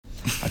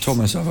told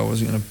myself I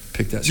wasn't going to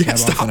pick that scab off.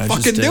 Stop and I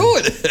fucking just did.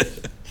 doing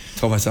it.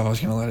 Told myself I was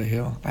going to let it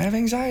heal. I have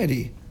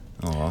anxiety.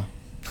 Aw.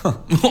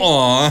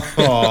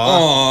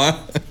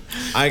 Aw.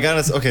 I got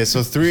us. Okay,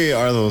 so 3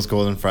 are those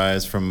golden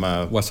fries from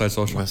West Side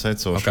Social. West Side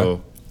Social.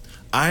 Okay.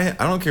 I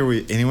don't care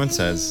what anyone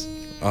says.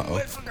 Uh-oh.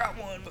 I forgot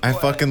one. I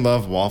fucking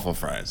love waffle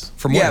fries.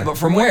 From where? Yeah, but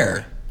from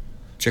where?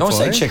 Chick-fil-A?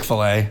 Don't say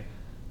Chick-fil-A.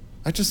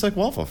 I just like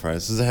waffle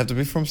fries. Does it have to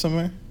be from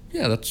somewhere?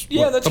 Yeah, that's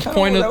Yeah, what that's the kind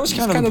point of of, that was that's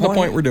kind kind of of the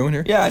point we're doing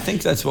here. Yeah, I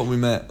think that's what we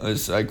meant.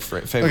 Was like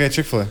favorite. Okay,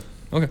 Chick-fil-A.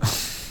 Okay.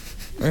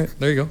 All right,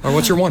 there you go. All right,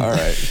 what's your one? All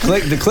right.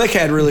 The Click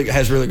has really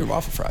good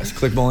waffle fries.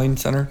 Click Bowling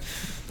Center.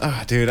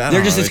 Oh, dude, I don't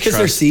They're know. just- it's 'cause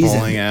they're trust seasoned.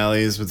 Bowling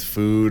alleys with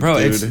food, Bro,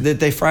 dude. it's that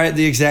they fry it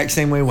the exact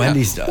same way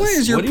Wendy's does. What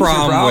is your What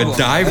problem with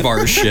dive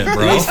bar shit, bro?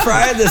 They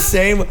fry it the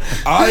same.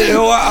 You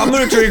know what? I'm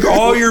gonna drink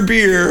all your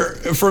beer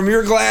from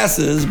your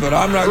glasses, but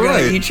I'm not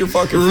gonna eat your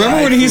fucking. Remember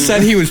when fried he food.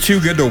 said he was too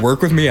good to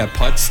work with me at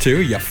Putts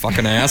too? You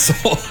fucking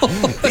asshole.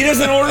 He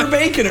doesn't order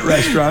bacon at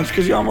restaurants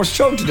because you almost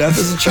choked to death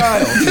as a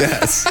child.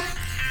 Yes.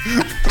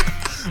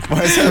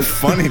 Why is that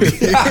funny to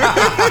you?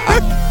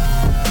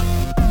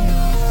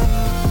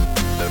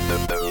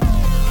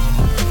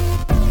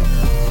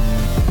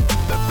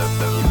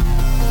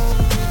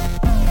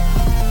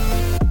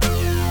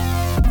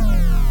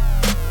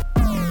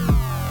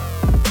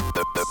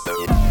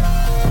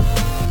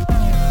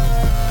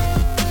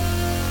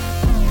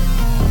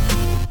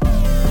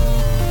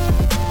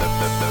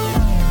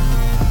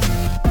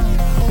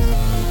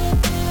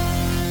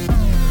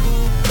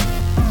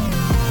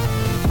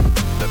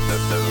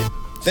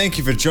 Thank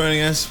you for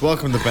joining us.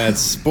 Welcome to Bad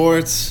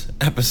Sports,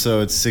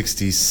 episode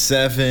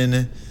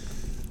 67.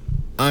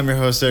 I'm your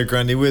host, Eric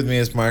Grundy. With me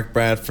is Mark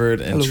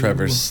Bradford and Hello.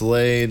 Trevor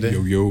Slade.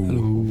 Yo.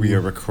 We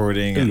are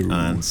recording Hello.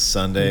 on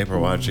Sunday. We're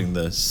watching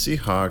the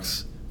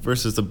Seahawks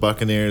versus the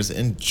Buccaneers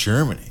in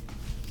Germany.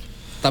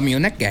 The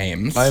Munich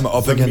games. I'm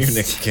up The against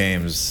Munich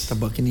games. the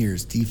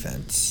Buccaneers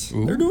defense.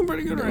 Ooh. They're doing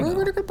pretty good right now.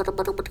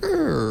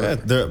 Yeah,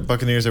 the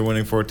Buccaneers are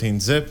winning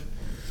 14-0.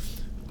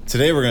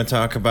 Today we're going to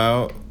talk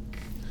about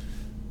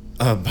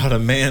a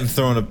man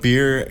throwing a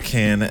beer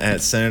can at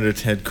Senator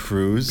Ted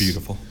Cruz.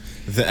 Beautiful.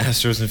 The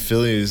Astros and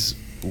Phillies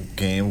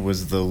game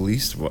was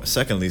the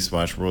second least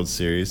watched World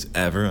Series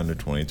ever under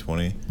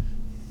 2020.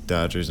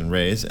 Dodgers and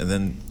Rays. And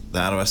then the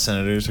Ottawa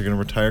Senators are going to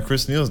retire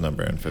Chris Neal's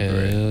number in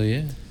February. Hell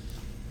yeah.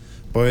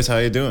 Boys, how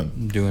you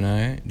doing? Doing all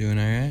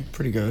right.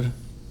 Pretty good.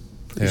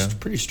 Yeah.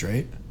 Pretty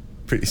straight.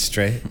 Pretty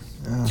straight?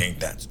 Yeah. Ain't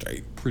that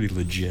straight. Pretty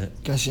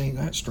legit. Guess you ain't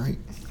that straight.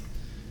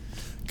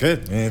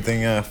 Good.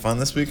 Anything fun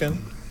this weekend?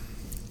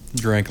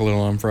 Drank a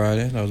little on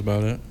Friday. That was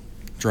about it.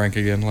 Drank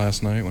again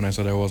last night when I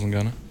said I wasn't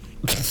gonna.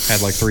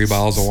 Had like 3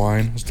 bottles of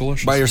wine. It was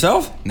delicious. By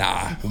yourself?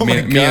 Nah. Oh my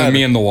God.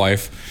 Me and the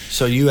wife.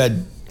 So you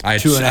had I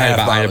had two and a half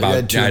I had bottles. You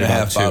had about, two I had and a about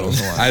half two. bottles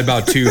of wine. I had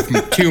about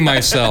two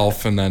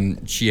myself, and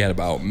then she had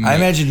about. I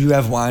imagine you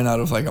have wine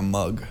out of like a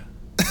mug.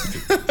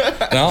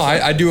 No,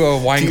 I do a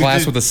wine Dude,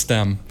 glass dude. with a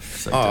stem.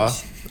 It's like Aw,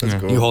 this. that's Yeah.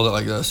 cool. You hold it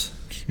like this.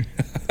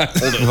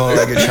 You hold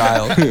it like a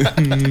child.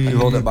 You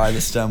hold it by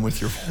the stem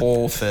with your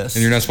whole fist.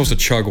 And you're not supposed to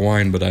chug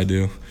wine, but I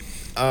do.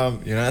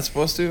 You're not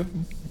supposed to?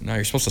 No,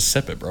 you're supposed to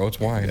sip it, bro. It's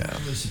wine. Yeah.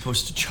 I'm not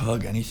supposed to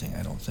chug anything,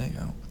 I don't think.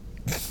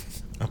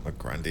 I'm a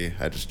Grundy.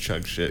 I just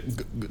chug shit.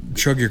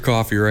 Chug your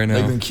coffee right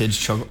Like now. when kids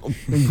chug.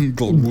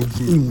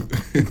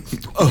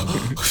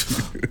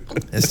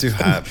 It's too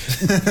hot.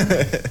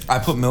 I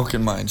put milk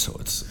in mine so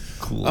it's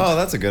cool. Oh,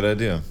 that's a good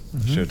idea.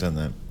 Should have done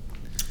that.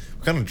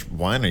 What kind of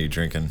wine are you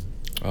drinking?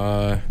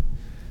 I'm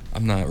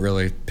not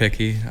really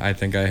picky. I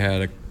think I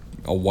had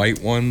a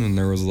white one, and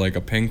there was like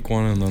a pink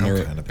one, and then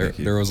kinda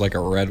picky. there was like a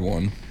red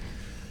one.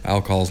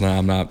 Alcohol's not.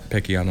 I'm not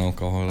picky on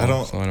alcohol at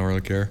all, so I don't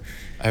really care.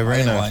 I I ran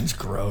think out. wine's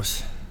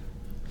gross.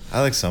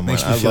 I like some wine.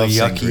 Makes me I feel love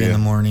yucky sangria. in the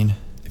morning.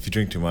 If you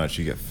drink too much,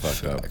 you get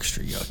fucked up.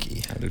 Extra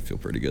yucky. I did feel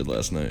pretty good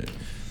last night.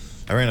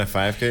 I ran a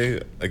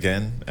 5K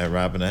again at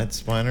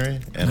Robinette's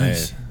Winery, and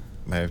Nice.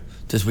 I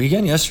This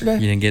weekend? Yesterday?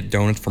 You didn't get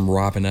donuts from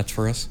Robinette's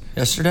for us?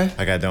 Yesterday?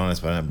 got donuts,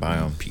 but I didn't buy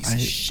them. Piece of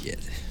shit.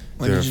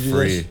 When They're did you do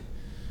free. this?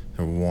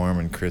 They're warm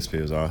and crispy.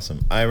 It was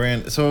awesome. I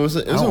ran. So it was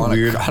I a don't want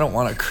weird. I don't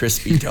want a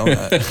crispy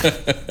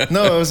donut.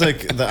 No, it was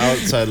like the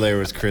outside layer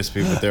was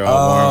crispy, but they're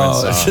all warm and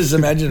soft. Just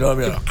imagine it all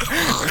be like,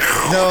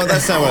 No,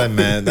 that's not what I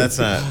meant. That's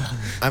not.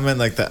 I meant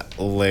like the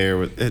layer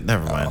with it.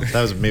 Never mind.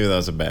 That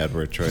was a bad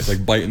word choice.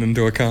 Like biting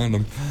into a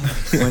condom.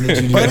 when did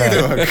you do Biting that?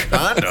 into a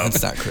condom.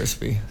 That's not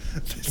crispy.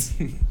 It's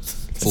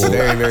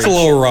very a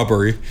little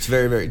rubbery. It's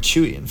very, very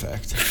chewy, in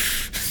fact.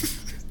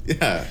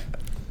 Yeah.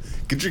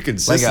 Get your Like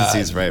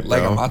consistencies right, bro.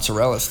 like a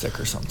mozzarella stick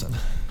or something.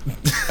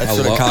 That's I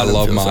what a love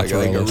condom feels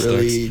mozzarella like a sticks.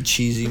 really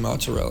cheesy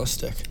mozzarella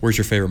stick. Where's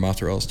your favorite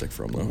mozzarella stick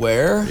from, though?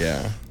 Where?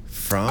 Yeah.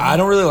 From? I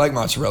don't really like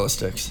mozzarella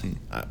sticks.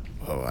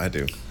 I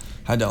do.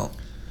 I don't.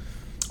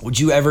 Would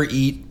you ever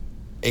eat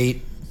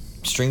 8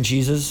 string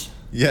cheeses?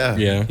 Yeah.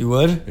 Yeah. You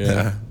would?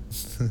 Yeah.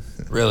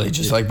 Really?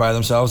 Just like by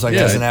themselves, like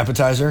Yeah, as an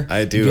appetizer?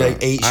 I do. You'd be like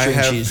 8 I string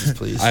have- cheeses,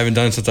 please. I haven't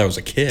done it since I was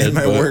a kid. In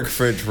my but work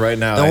fridge right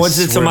now. No, I what's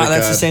it's swear to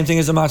that's the God, same thing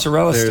as a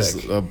mozzarella There's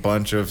stick. a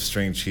bunch of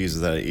string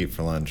cheeses that I eat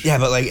for lunch. Yeah,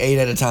 but like 8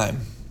 at a time.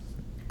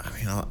 I mean,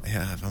 mean,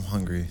 if I'm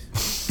hungry.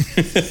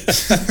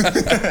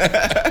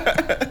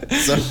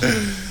 So,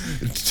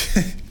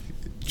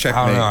 checkmate.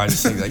 I don't know. I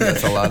just think like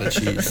that's a lot of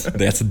cheese.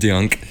 That's a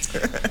dunk.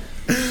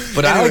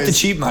 But I like the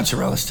cheap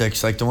mozzarella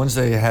sticks, like the ones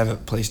they have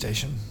at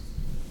PlayStation.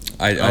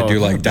 I do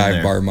like been dive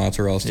there. bar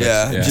mozzarella sticks.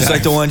 Yeah, just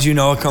like the ones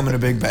come in a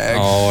big bag.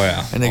 Oh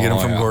yeah. And they get them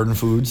Oh, from yeah. Gordon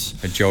Foods.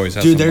 But Joey's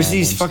has Dude, some there's bomb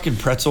these ones. fucking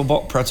pretzel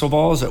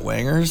balls at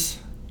Wanger's.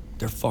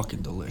 They're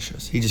fucking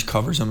delicious. He just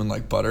covers them in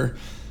like butter,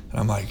 and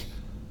I'm like,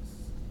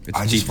 It's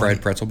I deep just fried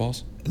want- pretzel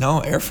balls. no,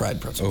 air fried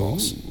pretzel Oh.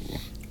 balls.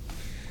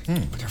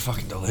 But they're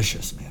fucking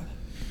delicious, man.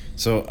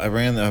 So I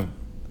ran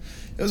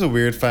it was a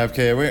weird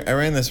 5K. I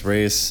ran this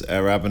race at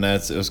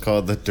Robinette's. It was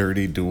called the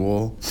Dirty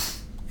Duel.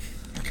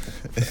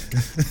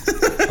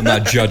 I'm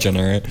not judging,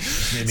 all right?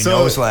 Made me So-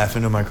 nose laugh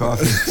into my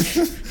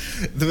coffee.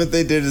 What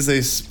they did is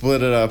they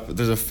split it up.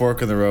 There's a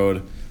fork in the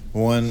road.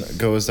 One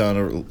goes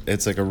down.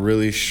 It's like a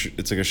really.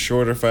 It's like a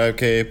shorter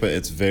 5K, but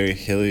it's very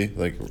hilly,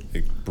 like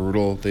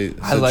brutal.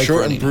 I like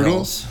short running and brutal.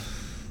 hills.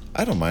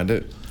 I don't mind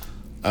it.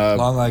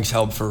 Long legs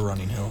help for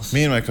running hills.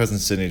 Me and my cousin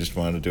Sydney just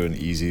wanted to do an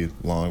easy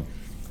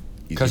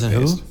Cousin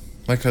who? paced.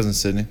 My cousin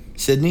Sydney.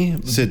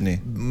 Sydney?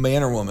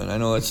 Man or woman? I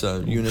know that's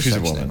a unisex She's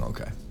a woman. name.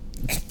 Okay.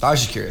 I was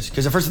just curious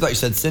because at first I thought you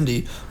said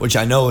Cindy, which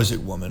I know is a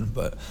woman,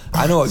 but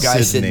I know a guy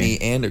Sydney.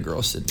 Sydney and a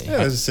girl Sydney. Yeah,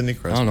 there's a Sydney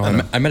Crest. I don't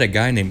know. I met a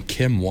guy named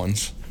Kim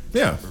once.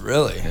 Yeah,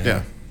 Really?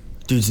 yeah.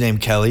 Dude's name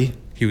Kelly.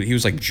 He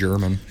was like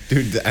German.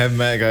 Dude, I've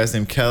met guys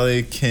named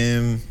Kelly,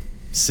 Kim,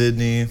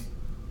 Sydney.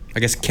 I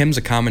guess Kim's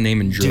a common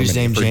name in German Dude's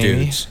name for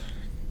Jamie? dudes.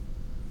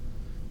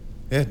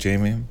 Yeah,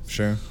 Jamie,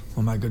 sure. One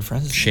of my good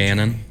friends. is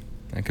Shannon.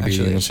 That could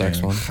Actually, be a unisex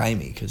Shannon. one.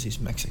 Jaime because he's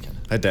Mexican.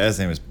 My dad's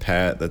name is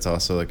Pat. That's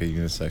also like a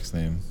unisex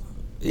name.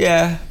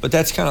 Yeah, but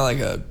that's kind of like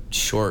a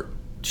shortened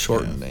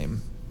Yeah.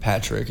 name.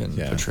 Patrick and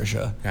Yeah.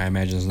 Patricia. I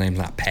imagine his name's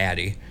not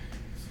Patty.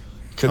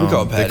 Could we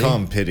call it Patty? They call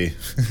him Pity.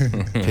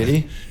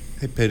 Pity?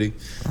 Hey, Pity.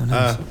 Oh,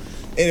 nice.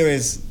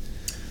 Anyways,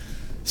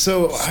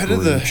 so I did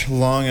the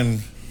long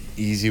and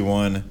easy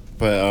one,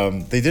 but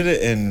they did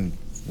it in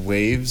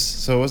waves,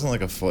 so it wasn't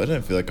like it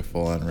didn't feel like a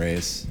full-on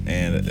race,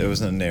 and it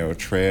was a narrow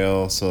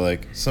trail, so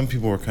like some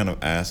people were kind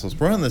of assholes.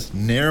 We're on this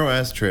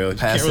narrow-ass trail, you can't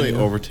Passing really you.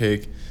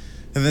 overtake,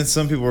 and then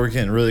some people were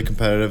getting really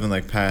competitive and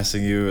like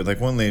passing you, and, like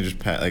one lady just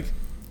kind of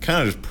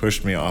just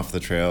pushed me off the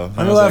trail. And On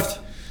I your was left.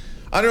 like,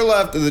 on your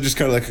left, and then just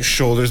kind of like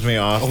shoulders me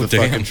off the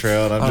damn. fucking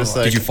trail, and I'm just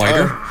like, Did you fight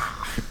her?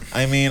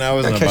 I mean, I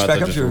wasn't Gotta catch about back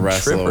to up just to a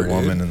wrestle tripper, a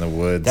woman dude. in the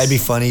woods. That'd be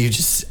funny. You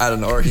just, I don't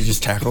know, or he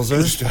just tackles her.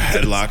 Just a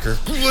headlock her.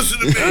 Listen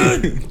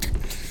to me.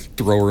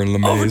 Throw her in the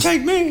maze.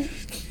 Overtake me.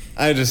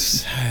 I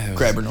just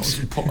Grab her nose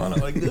and pull on it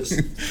like this.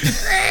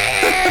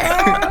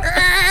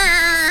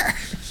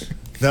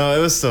 No,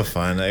 it was still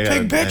fun. I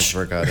Big bitch.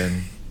 forgot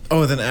in.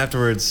 Oh, then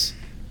afterwards,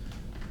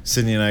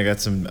 Sydney and I got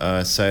some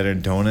cider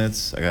and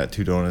donuts. I got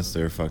 2 donuts.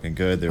 They were fucking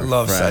good. They were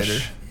love fresh.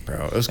 cider.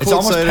 Bro. It was It's cold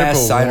almost cider, past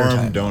but cider warm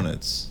time.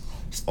 donuts.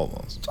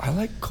 Almost. I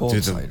like cold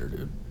Dude, cider,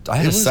 dude. I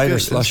had it a was cider good. It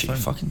was slushy. fun.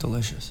 Fucking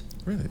delicious.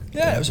 Really?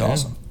 Yeah, it was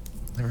awesome.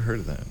 Never heard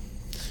of that.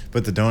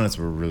 But the donuts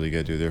were really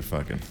good, dude. They're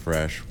fucking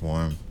fresh,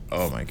 warm.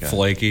 Oh my god.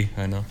 Flaky,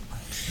 I know.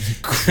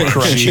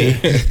 Crunchy.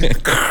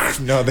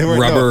 No, they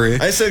weren't Rubbery.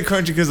 No. I said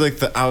crunchy because like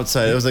the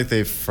outside, it was like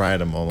they fried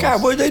them almost.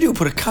 God, what did they do?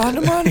 Put a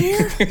condom on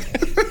here?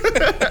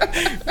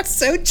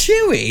 So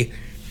chewy.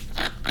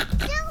 So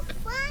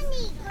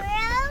funny,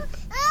 girl.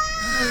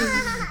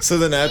 Ah! So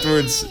then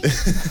afterwards,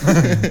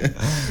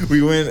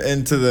 we went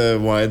into the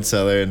wine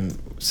cellar and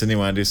Sydney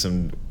wanted to do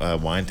some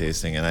wine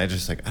tasting, and I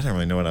didn't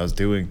really know what I was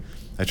doing.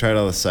 I tried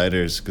all the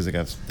ciders because they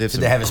have Did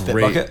some they have a spit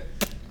great- bucket?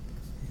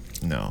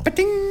 No.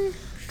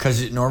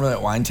 Because normally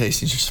at wine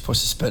tastings, you're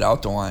supposed to spit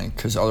out the wine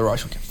because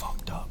otherwise you'll get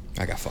fucked up.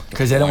 I got fucked up.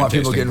 Because they don't wine want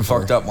people tasting getting before.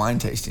 fucked up wine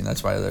tasting.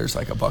 That's why there's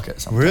like a bucket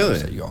sometimes Really?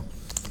 that you go,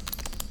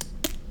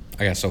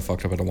 I got so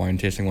fucked up at a wine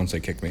tasting once they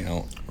kicked me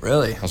out.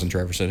 really? I was in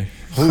Traverse City.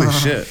 Holy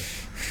shit.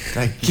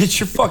 Like, get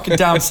your fucking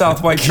down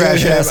south white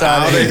trash Get ass him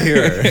out of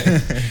here.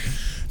 here.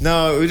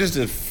 No, we just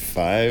did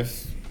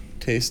 5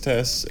 taste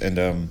tests, and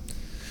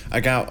I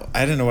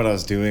didn't know what I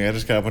was doing. I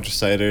just got a bunch of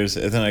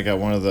ciders, and then I got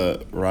one of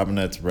the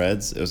Robinette's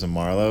Reds. It was a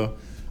Marlowe.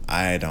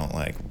 I don't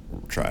like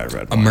dry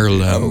red A wine.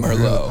 Merlot.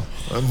 Merlot.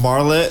 A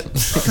Marlet.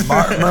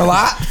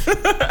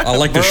 Merlot? I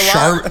like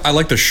the I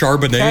like the Can I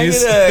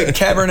Chardonnays. get a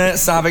Cabernet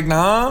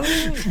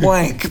Sauvignon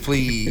blank,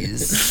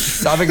 please?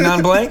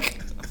 Sauvignon blank?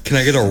 Can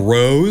I get a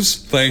rose?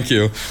 Thank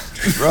you.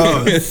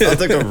 Rose. I'll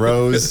take a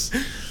rose.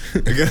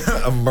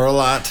 A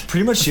Merlot.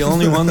 Pretty much the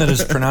only one that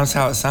is pronounced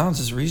how it sounds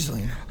is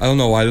Riesling. I don't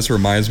know why this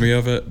reminds me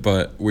of it,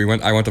 but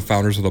I went to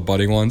Founders with a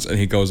buddy once, and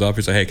he goes up.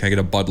 He's like, "Hey, can I get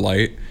a Bud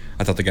Light?"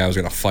 I thought the guy was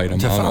gonna fight him.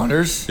 To I don't know.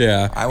 Founders?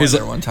 Yeah. I went He's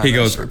there like- one time. He It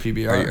was goes, for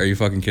PBR. Are you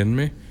fucking kidding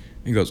me?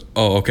 He goes,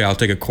 "Oh, okay, I'll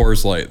take a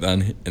Coors Light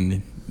then."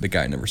 And the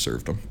guy never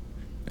served him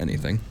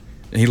anything.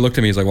 And he looked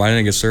at me. He's like, "Why didn't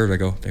I get served?" I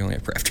go, "They only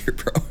have craft here,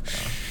 bro."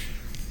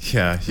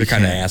 Yeah. They're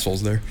kind of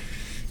assholes there.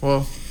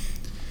 Well,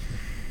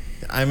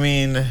 I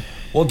mean,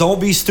 Well,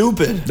 don't be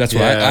stupid. That's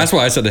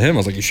why I said to him, I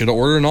was like, you should have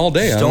ordered an all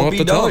day. I don't know what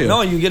to tell you.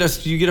 No, you get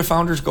a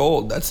Founder's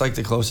Gold. That's like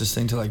the closest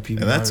thing to like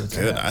PBR. And that's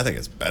good. I think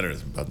it's better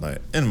than Bud Light,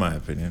 in my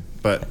opinion.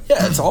 But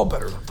yeah, it's all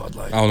better than Bud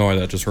Light. I don't know why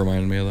that just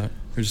reminded me of that.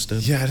 Who just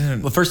did? yeah, I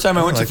didn't. The first time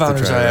I went to like the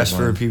Founders, I dry asked red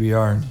for a one.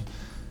 PBR. And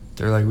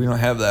they're like, we don't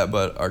have that,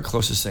 but our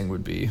closest thing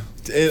would be.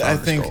 I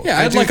think. Gold. Yeah,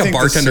 I I'd do like a think the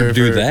bartender to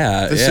do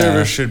that, The yeah.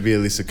 server should be at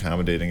least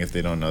accommodating if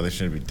they don't know. They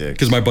shouldn't be dicks.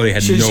 Because my buddy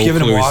had Should've no just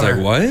given him clue. He's water.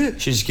 like,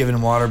 what? She's just giving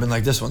him water, been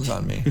like, this one's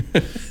on me.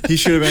 He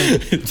should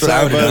have been. what I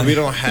Sorry, would've Bud, done. we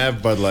don't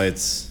have Bud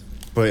Lights,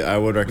 but I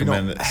would We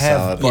recommend don't it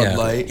have solid. Bud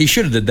Light. He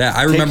should have did that.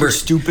 I Take remember your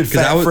stupid 'cause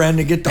I fat was- friend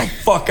and get the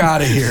fuck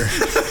out of here.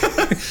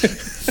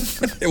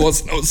 It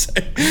was Jose.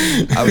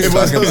 I was It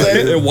was talking about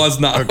Jose? you. It was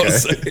not Okay.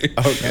 Jose.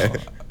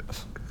 Okay.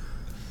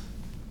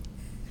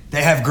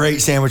 They have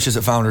great sandwiches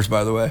at Founders,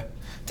 by the way.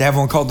 They have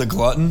one called the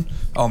Glutton.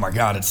 Oh my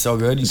god, it's so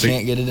good. You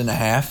can't get it in a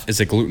half. Is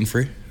it gluten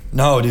free?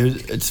 No,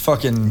 dude, it's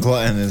fucking.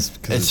 Glutton is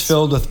because It's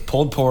filled with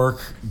pulled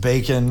pork,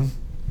 bacon,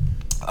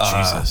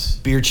 Jesus.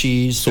 beer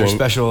cheese. So-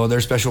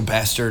 their special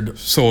bastard.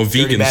 So a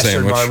dirty vegan bastard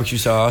sandwich. barbecue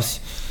sauce.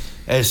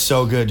 It's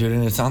so good, dude,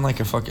 and it's on like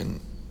a fucking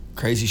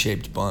crazy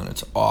shaped bun.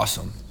 It's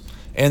awesome,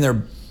 and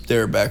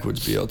their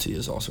backwoods BLT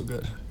is also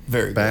good.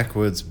 Very good.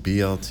 Backwoods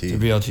BLT.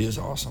 The BLT is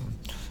awesome.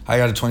 I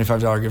got a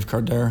 $25 gift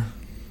card there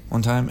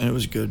one time, and it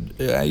was good.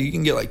 Yeah, you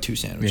can get like 2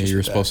 sandwiches. Yeah, you were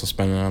with that. supposed to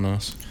spend it on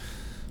us.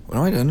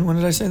 No, I didn't. When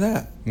did I say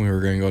that? We were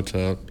going to go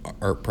to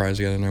Art Prize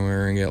together, and then we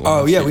were going to get Oh,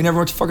 lunch. yeah, we never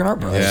went to fucking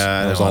Art Prize. Yeah,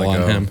 That I was didn't all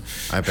wanna on go. him.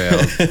 I bailed.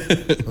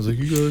 I was like,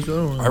 you guys, I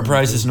don't want Art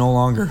Prize is no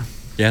longer.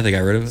 Yeah, they got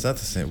rid of It's it. not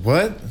the same.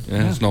 What?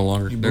 Yeah, it's no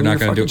longer. You They're blew not your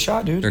going to do fucking it.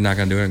 shot, dude. They're not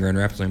going to do it in Grand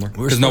Rapids anymore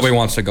We're because nobody supposed-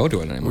 wants to go to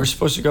it We anymore. were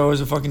supposed to go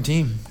as a fucking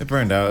team. It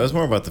burned out. It was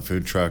more about the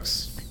food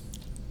trucks.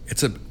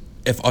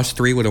 If us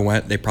three would have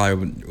went, they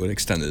probably would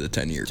extend it a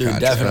 10-year Dude,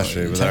 contract. definitely.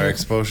 Especially with our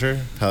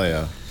exposure. Hell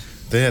yeah.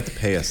 They have to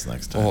pay us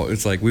next time. Oh,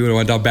 it's like we would have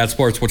went down Bad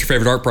Sports. What's your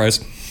favorite art prize?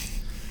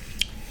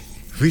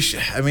 We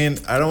should, I mean,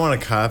 I don't want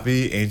to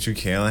copy Andrew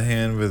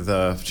Callahan with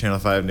Channel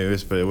 5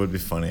 News, but it would be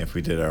funny if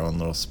we did our own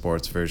little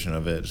sports version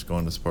of it, just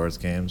going to sports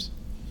games.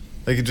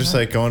 Like, just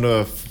like going to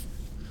a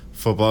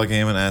football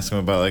game and ask them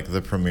about like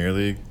the Premier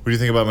League. What do you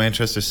think about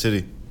Manchester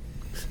City?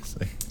 It's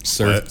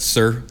like,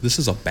 Sir, this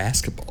is a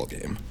basketball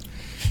game.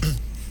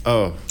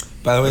 oh,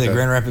 By the way, Okay. the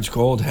Grand Rapids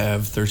Gold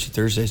have Thirsty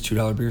Thursdays,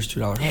 $2 beers,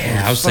 $2.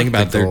 Yeah, I was fuck thinking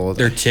about the Gold. I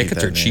their hate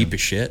tickets that are cheap name.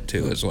 as shit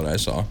too. Is what I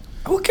saw.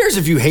 Who cares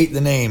if you hate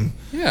the name?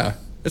 Yeah,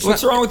 it's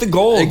What's not- wrong with the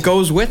gold? It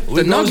goes with the It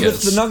goes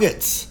Nuggets. with the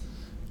Nuggets.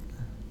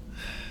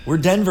 We're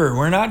Denver.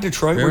 We're not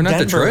Detroit. We're not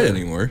Denver. Detroit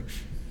anymore.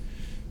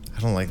 I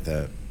don't like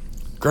that.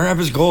 Grand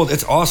Rapids Gold.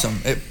 It's awesome.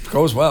 It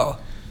goes well.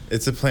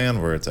 It's a play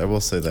on words. I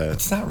will say that.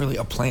 It's not really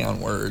a play on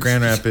words.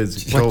 Grand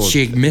Rapids But Gold.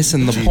 you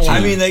missing the GG. point.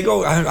 I mean, they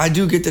go. I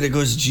do get that it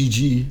goes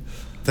GG.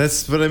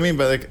 That's what I mean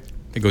by like,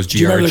 it goes Do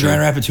you remember the GRG.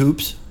 Grand Rapids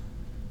Hoops?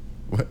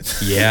 what?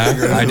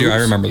 Yeah, I do. I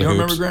remember the You don't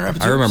hoops. remember Grand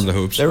Rapids I remember the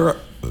hoops. They were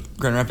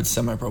Grand Rapids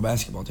semi-pro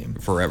basketball team.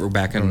 Forever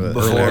back in Remember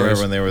early that? days.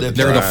 When they were They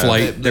They were the Drive.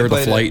 flight. They were the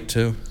played flight it.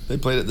 too. They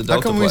played at the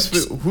How come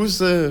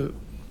Deltaplex.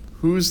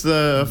 who's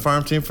the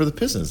farm team for the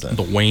Pistons then?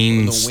 The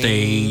Wayne The State,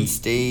 Wayne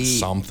State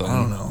something. I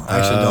don't know. I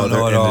actually don't know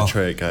they're at in all.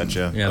 Detroit.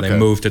 Gotcha. Yeah, Okay. they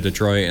moved to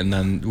Detroit, and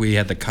then we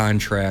had the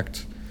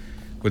contract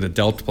with the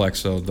Deltaplex,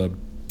 so the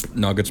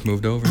Nuggets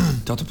moved over.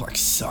 Deltaplex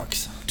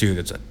sucks. Dude,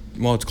 it's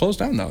closed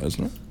down now,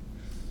 isn't it?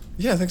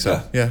 Yeah, I think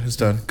so. Yeah, it's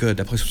done. Good.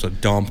 That place was a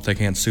dump. They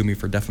can't sue me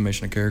for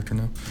defamation of character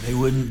now. They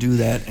wouldn't do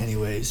that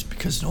anyways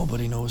because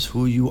nobody knows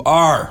who you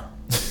are.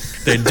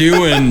 They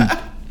do in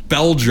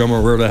Belgium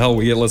or where the hell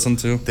we listen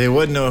to. They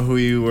would know who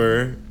you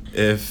are.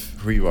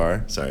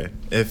 Sorry,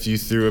 if you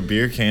threw a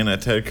beer can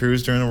at Ted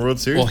Cruz during a World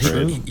Series Well,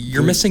 parade.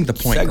 you're missing the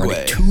point,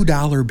 Segue. Grody.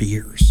 $2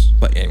 beers.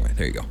 But anyway,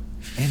 there you go.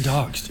 And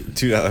dogs, dude.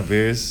 $2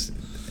 beers.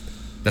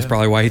 That's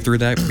probably why he threw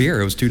that beer.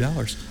 It was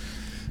 $2.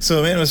 So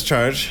a man was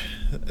charged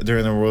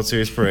during the World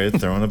Series parade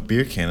throwing a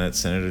beer can at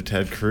Senator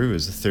Ted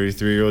Cruz. A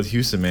 33-year-old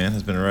Houston man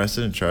has been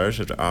arrested and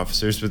charged after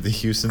officers with the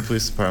Houston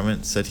Police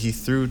Department said he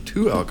threw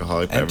 2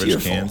 alcoholic Empty or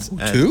beverage cans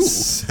full? at 2?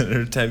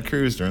 Senator Ted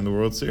Cruz during the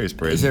World Series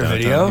parade Is there in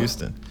downtown video?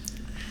 Houston.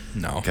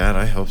 No. God,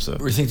 I hope so.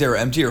 Do you think they were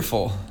empty or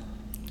full?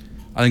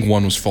 I think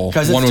one was full.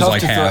 Because One was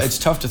like throw, half. it's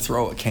tough to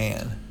throw a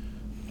can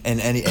in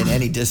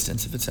any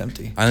distance if it's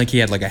empty. I think he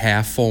had like a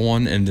half full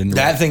one and then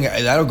That thing,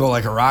 that'll go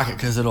like a rocket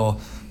because it'll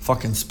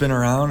fucking spin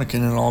around. It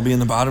can all be in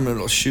the bottom and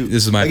it'll shoot.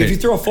 This is my like if you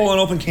opinion. throw a full and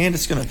open can,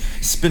 it's gonna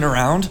spin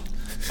around.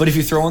 But if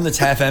you throw one that's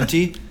half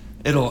empty,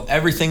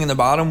 everything in the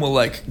bottom will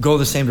like go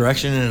the same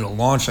direction and it'll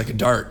launch like a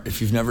dart.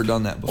 If you've never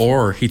done that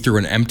before, Or he threw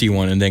an empty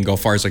one and then go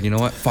far. He's like, you know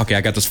what? Fuck it,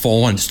 I got this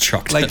full one. Just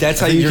chucked like it.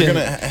 that's how I think you you're can.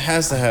 gonna it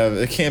has to have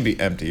it can't be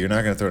empty. You're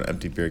not gonna throw an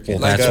empty beer can.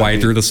 Well, It's that's gotta why he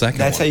be- threw the second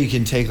That's how one. you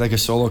can take like a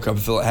solo cup,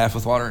 fill it half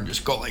with water, and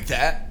just go like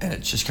that, and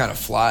it just kind of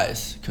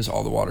flies because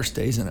all the water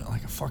stays in it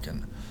like a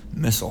fucking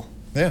missile.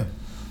 Yeah.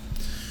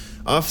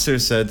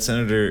 Officers said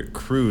Senator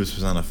Cruz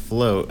was on a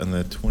float in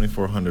the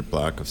 2400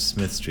 block of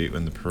Smith Street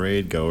when the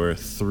parade goer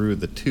threw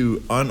the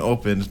 2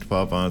 unopened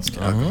 12-ounce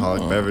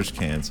alcoholic beverage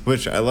cans,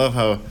 which I love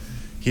how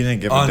he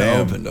didn't give a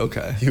damn. Unopened,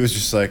 okay. He was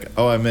just like,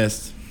 oh, I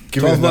missed.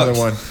 Give me 12 another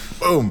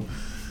bucks. one. Boom.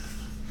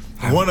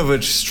 one of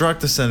which struck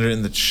the Senator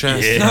in the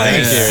chest Yeah. neck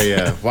Nice.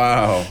 area.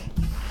 Wow.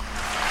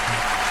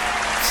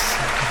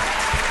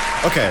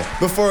 Okay,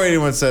 before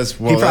anyone says,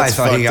 well, probably that's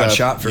thought he fucked got up,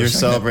 shot for a you're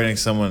second. celebrating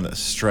someone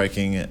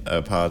striking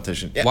a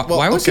politician. Yeah,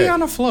 Why was he okay.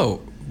 on a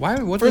float? Why?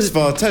 What First did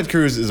of all, Ted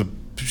Cruz is a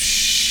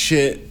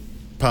shit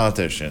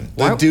politician.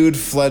 The Why- dude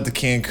fled to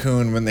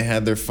Cancun when they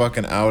had their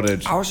fucking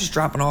outage. I was just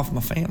dropping off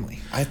my family.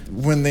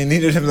 When they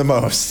needed him the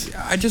most.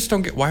 I just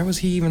don't get. Why was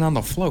he even on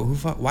the float?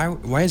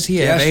 Why is he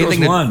The have Astros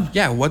anything? won.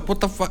 Yeah. What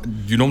the fuck?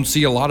 You don't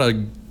see a lot of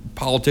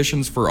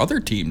politicians for other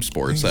team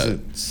sports. He's That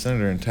a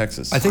senator in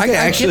Texas. I think I they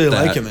get actually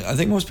that. like him. I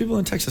think most people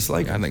in Texas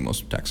like I him. think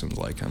most Texans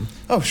like him.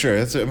 Oh, sure.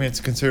 It's a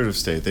conservative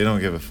state. They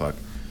don't give a fuck.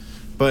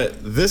 But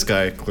this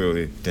guy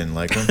clearly didn't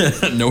like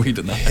him. No, he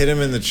did not. Hit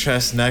him in the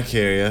chest neck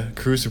area.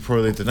 Cruz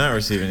reportedly did not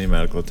receive any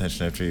medical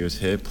attention after he was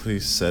hit.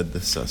 Police said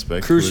the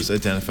suspect, who Cruz- was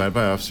identified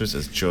by officers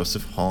as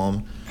Joseph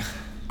Halm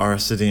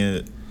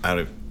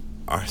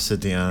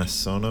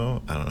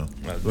Arcidianasono, I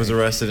don't know, was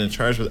arrested and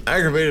charged with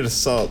aggravated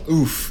assault.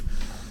 Oof.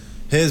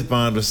 His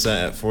bond was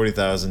set at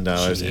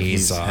 $40,000 and he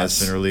Jesus. has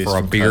been released For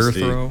a from beer custody.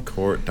 throw?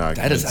 Court documents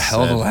That is a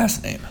hell of a said-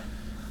 last name.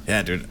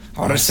 Yeah, dude.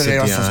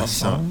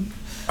 Arcidianasono.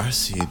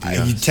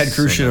 Ted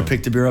Cruz should have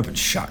picked the beer up and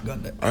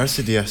shotgunned it.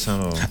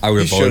 Arcidianasono. I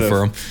would have He voted should've.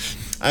 for him.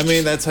 I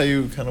mean, that's how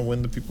you kind of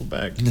win the people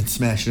back. And then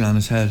smash it on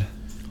his head.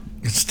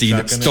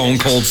 Stone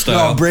Cold No,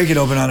 style. break it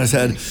open on his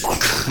head and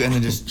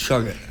then just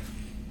chug it.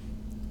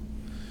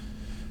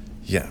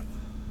 Yeah.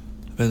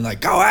 Been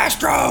like, go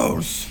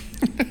Astros!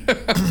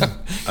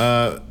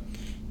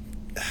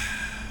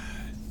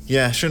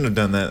 Yeah, shouldn't have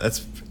done that.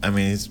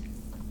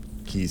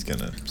 He's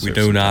gonna. We serve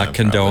do some not time,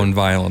 condone probably.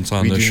 violence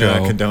on We the do show.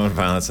 not condone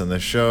violence on the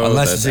show.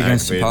 Unless That's it's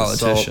against a aggravated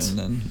politician, assault.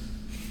 then.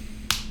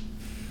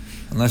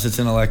 Unless it's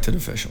an elected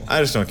official.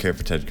 I just don't care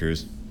for Ted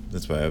Cruz.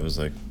 That's why I was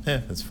like,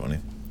 that's funny.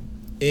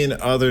 In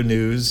other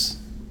news,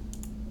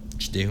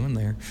 What you doing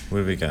there? what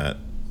do we got?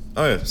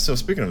 Oh yeah. So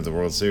speaking of the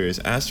World Series,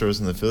 Astros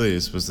and the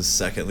Phillies was the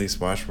second least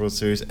watched World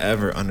Series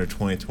ever under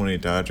 2020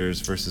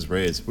 Dodgers versus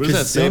Rays. What does that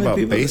 'Cause say about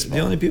The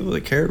baseball? only people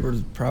that cared were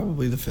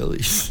probably the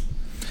Phillies.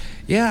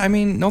 Yeah, I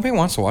mean, nobody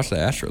wants to watch the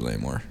Astros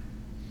anymore.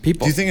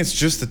 People. Do you think it's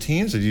just the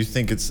teams, or do you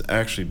think it's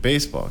actually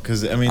baseball?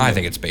 Because I mean, I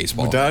think it's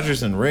baseball. The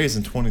Dodgers and Rays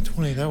in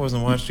 2020 that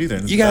wasn't watched either.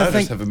 And You the gotta Dodgers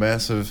think- have a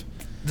massive.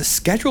 the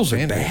schedules are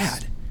fan base.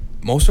 bad.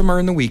 Most of them are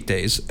in the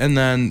weekdays, and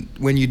then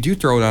when you do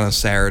throw it on a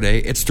Saturday,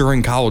 it's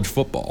during college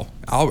football.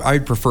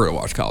 I'd prefer to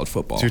watch college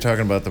football. So you're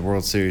talking about the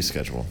World Series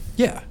schedule.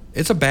 Yeah,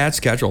 it's a bad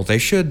schedule. They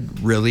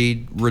should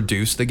really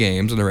reduce the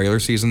games in the regular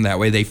season. That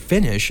way they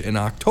finish in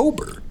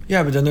October.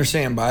 Yeah, but then they're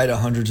saying bye to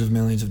hundreds of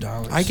millions of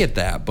dollars. I get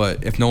that,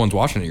 but if no one's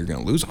watching it, you're going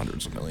to lose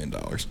hundreds of $1 million.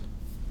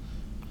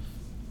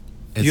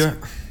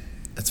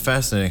 It's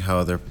fascinating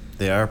how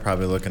they are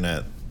probably looking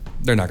at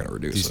They're not going to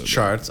reduce these it.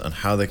 charts on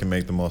how they can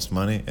make the most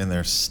money, and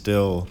they're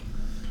still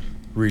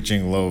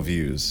reaching low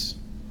views.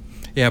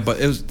 Yeah, but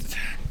it was.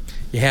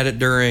 You had it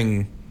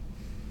during.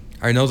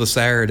 I know the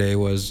Saturday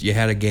was you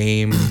had a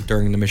game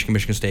during the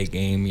Michigan State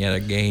game. You had a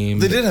game.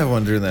 They did have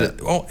one during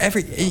that. Well,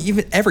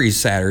 every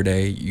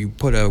Saturday you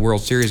put a World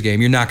Series game,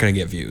 you're not going to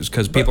get views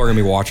because people are going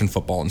to be watching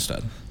football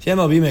instead. The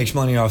MLB makes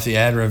money off the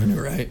ad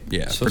revenue, right?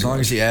 Yeah, So as pretty long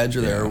as much. the ads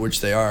are there, Yeah.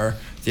 which they are,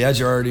 the ads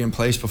are already in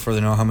place before they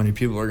know how many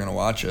people are going to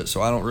watch it.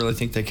 So I don't really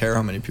think they care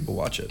how many people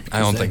watch it. I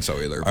don't because think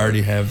they so either.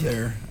 Already have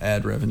their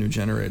ad revenue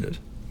generated.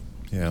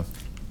 Yeah,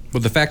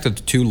 But the fact that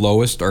the two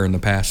lowest are in the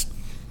past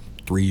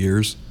 3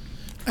 years.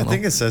 I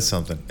think it says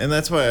something, and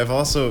that's why I've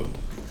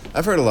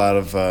heard a lot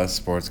of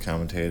sports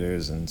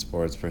commentators and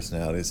sports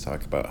personalities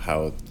talk about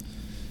how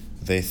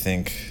they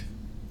think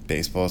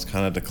baseball is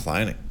kind of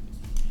declining.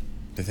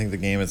 They think the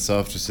game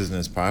itself just isn't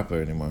as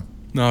popular anymore.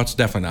 No, it's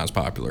definitely not as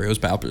popular. It was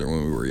popular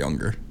when we were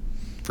younger,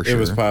 for sure. It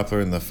was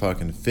popular in the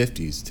fucking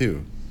 50s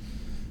too,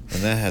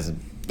 and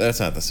that's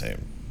not the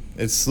same.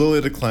 It's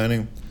slowly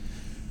declining.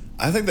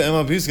 I think the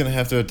MLB is going to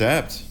have to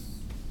adapt.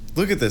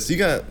 Look at this. You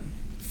got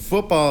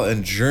football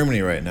in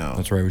Germany right now.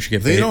 That's right. We should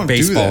get They don't do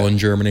baseball that. in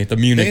Germany. The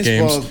Munich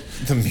games.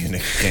 The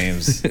Munich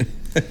games.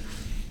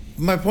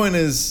 My point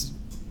is,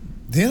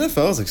 the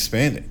NFL is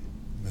expanding.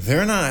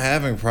 They're not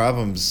having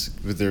problems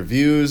with their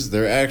views.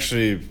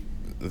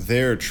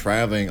 They're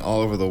traveling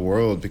all over the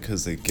world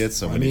because they get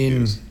so many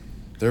views.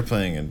 They're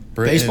playing in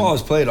Britain. Baseball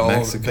is played all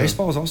Mexico. over.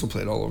 Baseball is also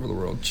played all over the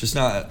world. It's just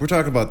not. We're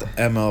talking about the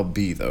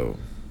MLB though.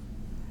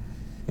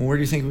 Well, where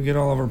do you think we get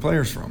all of our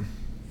players from?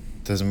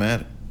 Doesn't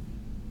matter.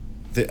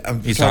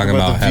 I'm He's talking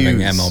about the having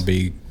views.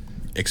 MLB Talking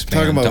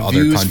expand to about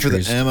other views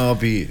countries. for the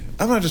MLB.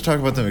 I'm not just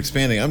talking about them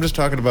expanding. I'm just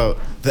talking about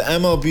the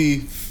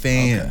MLB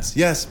fans. Okay.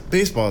 Yes,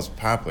 baseball is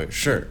popular,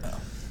 sure.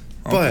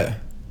 But Okay.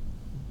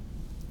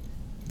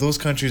 those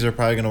countries are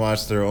probably going to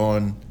watch their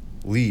own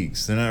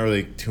leagues. They're not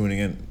really tuning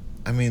in.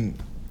 I mean,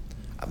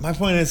 my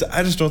point is,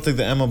 I just don't think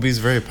the MLB is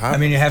very popular. I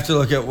mean, you have to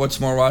look at what's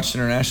more watched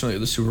internationally: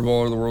 the Super Bowl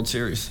or the World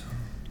Series.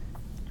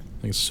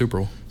 I think it's Super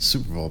Bowl.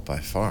 Super Bowl by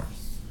far.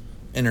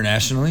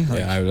 Internationally, like,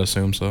 Yeah, I would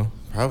assume so.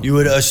 Probably. you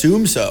would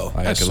assume so.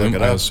 I could look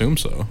it I up. assume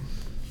so.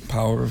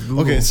 Power of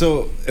Google. Okay,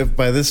 so if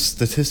by this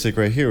statistic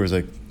right here was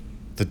like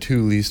the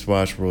two least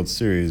watched World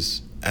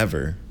Series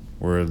ever,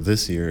 were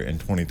this year in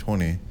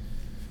 2020.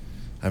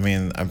 I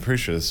mean, I'm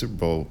pretty sure the Super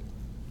Bowl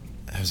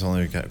has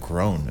only got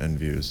grown in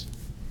views.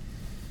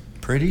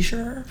 Pretty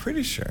sure?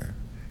 Pretty sure.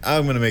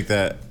 I'm going to make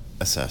that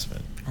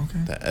assessment. Okay.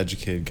 That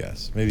educated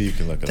guess. Maybe you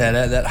can look it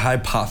up. That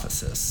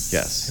hypothesis.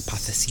 Yes.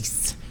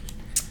 Hypothesis.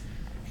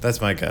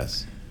 That's my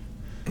guess.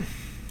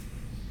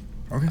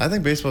 Okay. I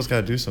think baseball's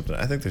got to do something.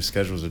 I think their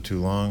schedules are too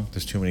long.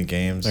 There's too many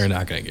games. They're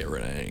not going to get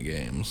rid of any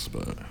games,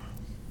 but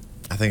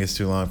I think it's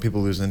too long.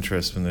 People lose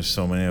interest when there's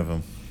so many of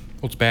them.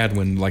 well, it's bad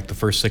when like the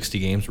first 60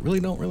 games really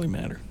don't really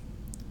matter.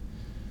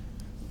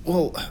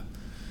 Well,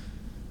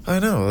 I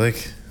know.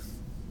 Like,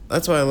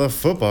 that's why I love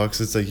football,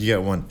 because it's like you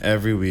get one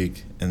every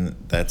week, and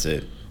that's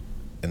it.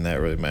 And that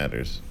really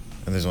matters.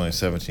 And there's only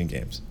 17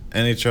 games.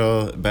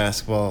 NHL,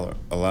 basketball,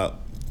 a lot,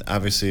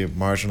 obviously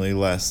marginally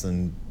less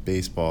than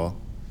baseball.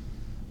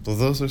 But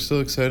those are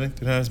still exciting.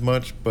 They're not as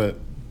much, but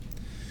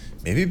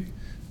maybe.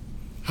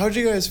 How did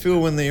you guys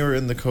feel when they were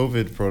in the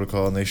COVID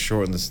protocol and they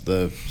shortened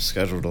the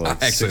schedule to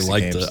like I actually 60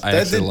 liked games? it. I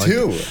That actually did liked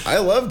too. it. I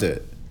loved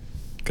it.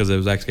 Because it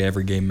was actually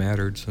every game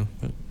mattered. So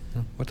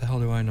what the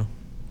hell do I know?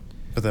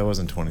 But that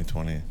wasn't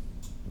 2020.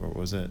 What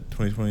was it?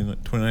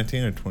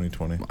 2019 or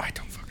 2020? I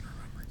don't fucking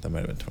remember. That might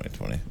have been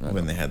 2020 I when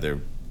don't they had their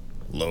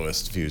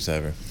lowest views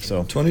ever.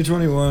 So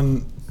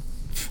 2021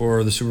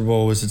 for the Super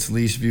Bowl was its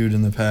least viewed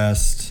in the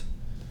past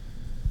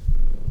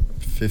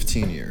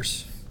 15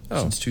 years,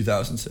 since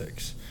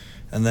 2006.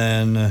 And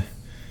then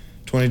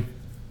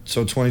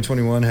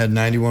 2021 had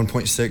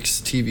 91.6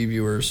 TV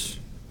viewers,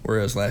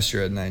 whereas last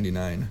year had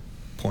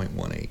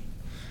 99.18.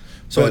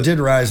 So it did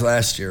rise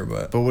last year,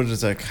 but what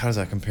is that? How does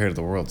that compare to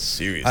the World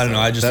Series? I don't know.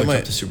 though? I just That looked might,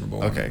 up the Super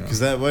Bowl. Okay, because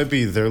that might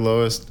be their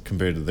lowest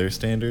compared to their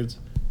standards,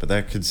 but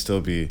that could still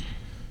be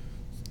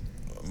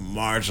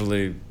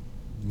marginally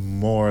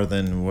more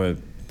than what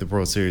the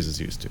World Series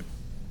is used to.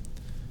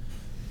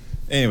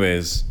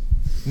 Anyways,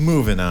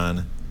 moving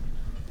on.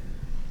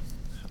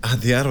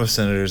 The Ottawa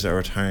Senators are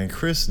retiring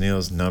Chris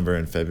Neal's number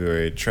in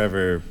February.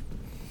 Trevor,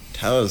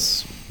 tell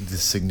us the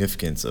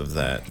significance of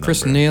that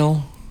Chris number.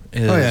 Neal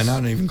is. Oh yeah,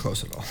 not even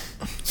close at all.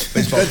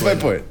 That's my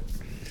point.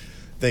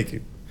 Thank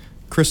you.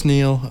 Chris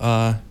Neal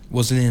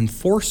was an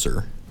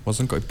enforcer.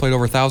 Played over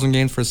 1,000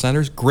 games for the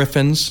Senators.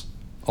 Griffins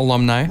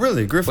alumni.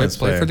 Really? Griffins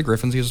Played player. for the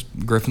Griffins. He was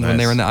Griffins when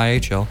Nice. they were in the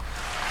IHL.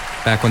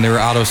 Back when they were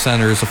Ottawa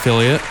Senators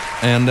affiliate.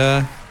 And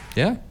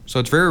yeah. So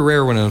it's very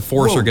rare when an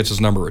enforcer Whoa. gets his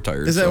number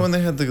retired. Is that so. when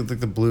they had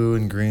the blue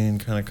and green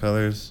kind of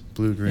colors?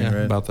 Blue, green, Yeah,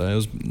 red? about that. It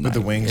was With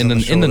the wings in on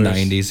the in the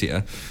shoulders. 90s,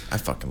 yeah. I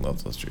fucking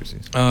love those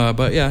jerseys.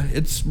 But yeah,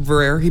 it's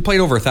rare. He played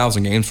over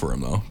 1,000 games for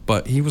him though.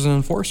 But he was an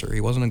enforcer.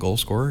 He wasn't a goal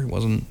scorer. He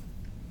wasn't.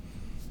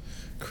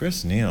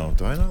 Chris Neal.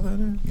 Do I know that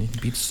name? He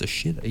beats the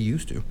shit I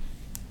used to.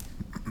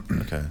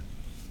 Okay.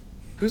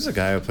 Who's the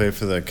guy who played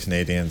for the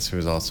Canadians who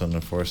was also an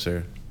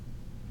enforcer?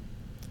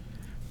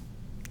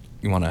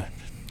 You want to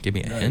give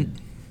me a hint?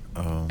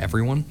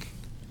 Everyone.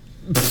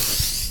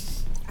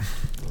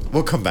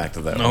 We'll come back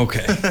to that one.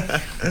 Okay.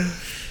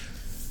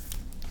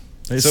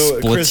 So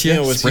Chris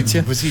Neal, was Splits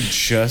ya? he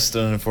just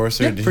an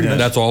enforcer? Yeah, Did pretty he much.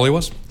 not- That's all he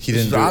was. He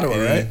This didn't is do Ottawa,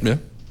 any- right? Yeah.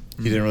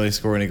 He didn't really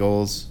score any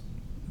goals.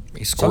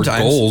 He scored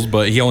Sometimes. goals,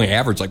 but he only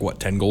averaged like what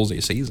 10 goals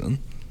a season.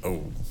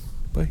 Oh.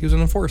 But he was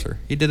an enforcer.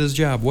 He did his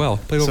job well.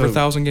 Played over So-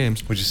 1,000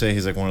 games. Would you say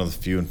he's like one of the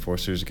few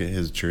enforcers to get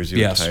his jersey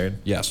Yes. retired?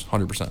 Yes,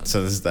 100%.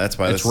 So that's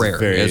why It's this rare. is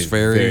very, It's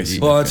very- very Well,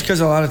 significant. Well, it's because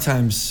a lot of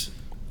times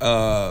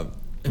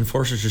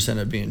enforcers just end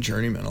up being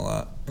journeymen a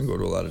lot and go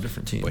to a lot of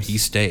different teams. But he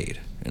stayed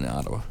in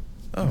Ottawa.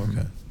 Oh,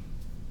 okay.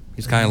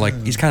 He's kind of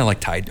like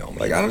Ty Domi.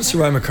 Like, I don't see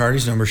why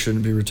McCarty's number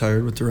shouldn't be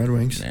retired with the Red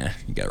Wings. Nah,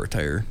 you got to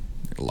retire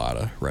a lot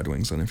of Red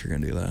Wings then if you're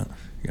going to do that.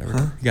 You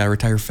got to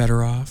retire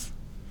Fedorov.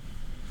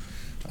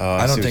 Oh,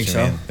 I don't see what think you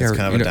so. mean. It's Yeah,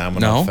 kind of you a know-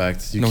 domino no.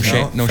 effect. You No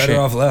can't- shame. No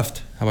Fedorov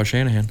left. How about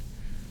Shanahan?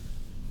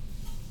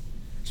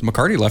 So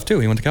McCarty left too.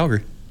 He went to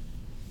Calgary.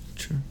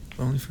 True.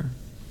 Only fair.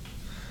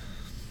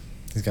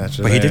 He's got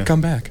you But he there. did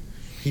come back.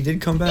 He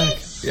did come back.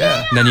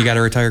 Yeah. And then you got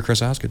to retire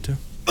Chris Osgood too.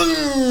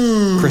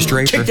 Chris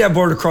Draper. Kick that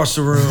board across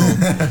the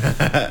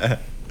room.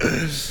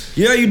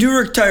 Yeah, you do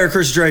retire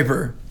Chris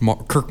Draper.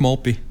 Kirk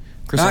Maltby.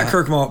 Not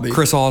Kirk Maltby.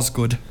 Chris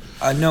Osgood.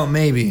 No,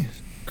 maybe.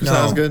 Chris No.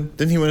 Osgood.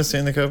 Didn't he win a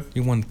Stanley Cup? He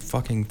won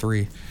fucking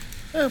 3.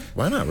 Yeah,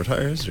 why not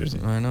retire his jersey?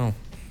 I know.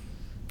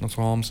 That's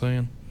all I'm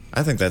saying.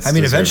 I think that's. I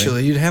mean, deserving.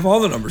 eventually you'd have all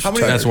the numbers. How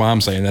many- retired. That's why I'm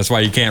saying. That's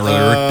why you can't really.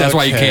 That's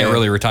why you Okay. can't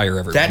really retire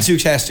everyone.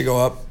 Datsuk has to go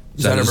up.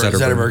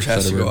 Zetterberg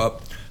has to go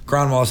up.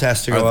 Gronwalls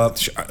has to go up.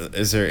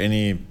 Is there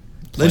any?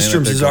 plan that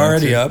Lindstrom's they're is going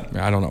already to? up.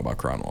 I don't know about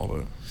Cronwall,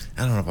 but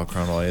I don't know about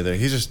Cronwall either.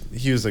 He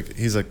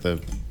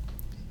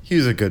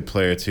was a good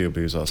player too, but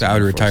he was also. I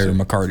would an retire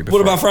enforcer. McCarty.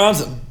 Before. What about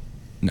Franzen?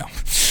 No.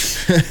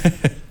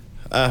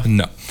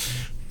 No.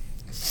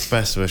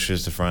 Best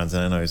wishes to Franz,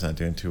 and I know he's not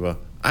doing too well.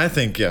 I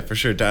think, yeah, for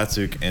sure,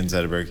 Datsuk and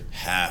Zetterberg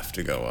have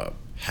to go up.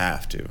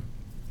 Have to.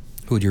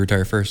 Who would you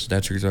retire first?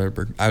 Datsuk or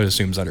Zetterberg? I would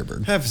assume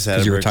Zetterberg. Have Zetterberg.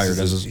 Because he retired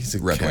as he's a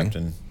a Red Wing.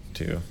 captain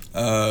too.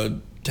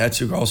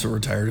 Datsuk also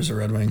retired as a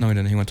Red Wing. No, he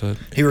didn't. He went to.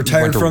 He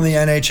retired went to- from the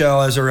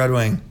NHL as a Red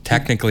Wing.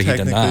 Technically, he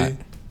did not.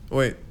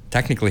 Wait,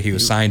 technically he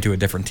was signed to a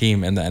different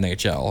team in the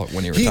NHL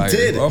when he He retired.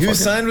 did. Well, He was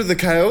fucking- signed with the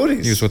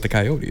Coyotes. He was with the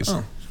Coyotes.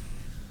 Oh.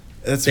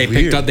 That's They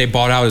weird. picked up. They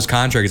bought out his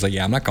contract. He's like,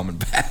 yeah, I'm not coming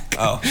back.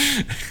 Oh,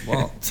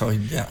 well, so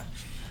yeah.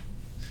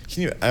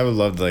 Can you? I would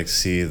love to like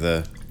see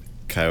the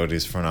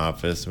Coyotes front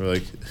office. We're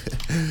like,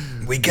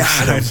 We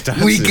got him.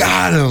 Dotson. We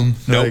got him.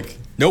 Nope. Like,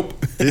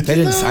 Nope. They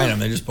didn't sign him.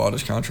 They just bought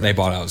his contract. They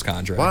bought out his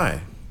contract.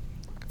 Why?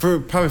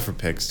 Probably for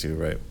picks too,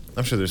 right?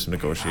 I'm sure there's some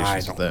negotiations I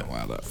with don't that. know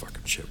how that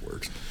fucking shit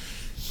works.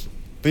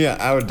 But yeah,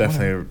 I would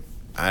definitely.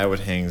 I would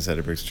hang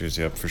Zetterberg's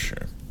jersey up for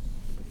sure.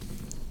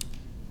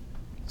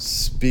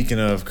 Speaking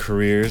of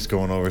careers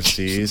going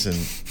overseas, and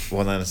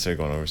well, not necessarily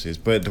going overseas,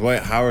 but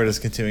Dwight Howard is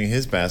continuing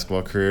his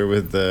basketball career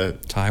with the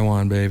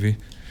Taiwan, baby.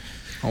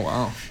 Oh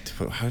wow.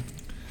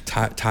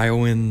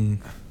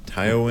 Taiwan.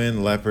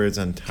 Taiwan Leopards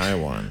on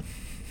Taiwan.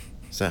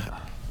 Is that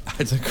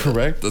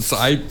correct?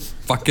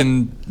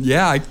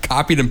 I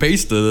copied and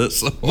pasted it.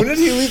 So. When did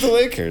he leave the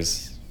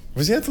Lakers?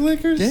 Was he at the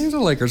Lakers? Yeah, he was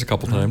with the Lakers a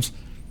couple times.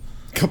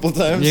 Couple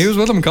times. Yeah, he was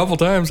with them a couple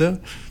times. Yeah,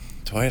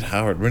 Dwight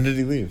Howard. When did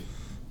he leave?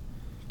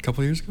 a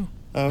couple years ago.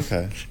 Oh,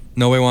 okay.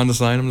 Nobody wanted to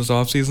sign him this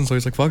offseason, so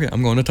he's like, "Fuck it,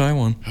 I'm going to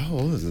Taiwan." How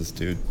old is this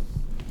dude?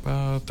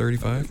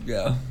 35.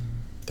 Yeah.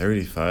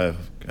 35.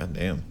 God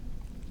damn.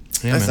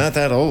 Yeah, That's man. not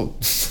that old.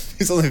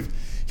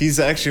 He's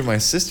actually my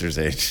sister's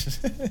age.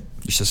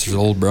 Your sister's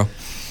old, bro.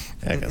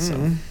 Yeah, I guess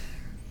so.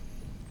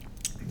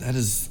 That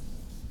is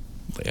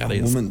Yeah,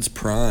 a woman's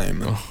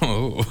prime.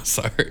 Oh,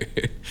 sorry.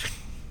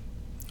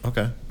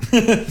 Okay.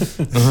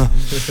 I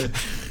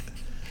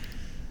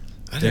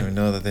didn't even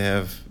know that they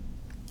have.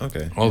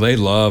 Okay. Well, they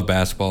love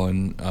basketball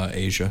in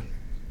Asia.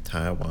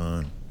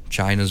 Taiwan.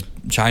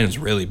 China's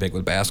really big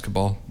with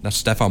basketball. That's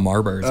Stefan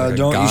Marbury. Like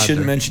You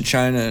shouldn't mention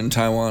China and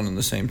Taiwan in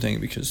the same thing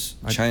because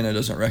China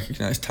doesn't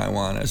recognize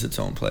Taiwan as its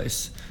own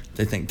place.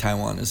 They think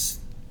Taiwan is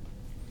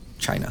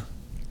China.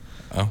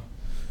 Oh,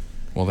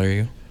 well, there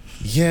you go.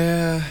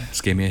 Yeah.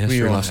 Just gave me a We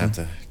history won't lesson. have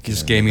to get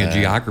Just into gave me a that.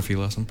 geography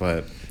lesson.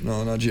 But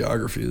No, not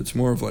geography. It's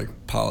more of like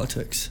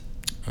politics.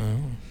 Oh.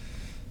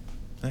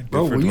 good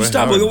Bro, for will you Dwight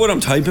stop Howard. looking at what I'm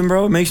typing,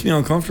 bro? It makes me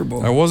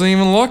uncomfortable. I wasn't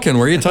even looking.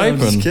 Where are you typing?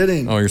 I'm just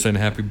kidding. Oh, you're saying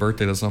happy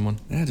birthday to someone.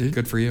 Yeah, dude.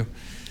 Good for you.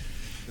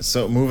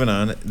 So moving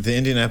on, the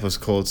Indianapolis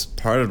Colts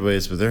parted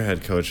ways with their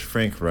head coach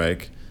Frank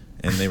Reich,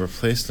 and they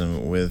replaced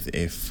him with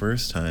a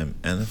first-time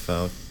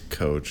NFL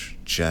coach,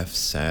 Jeff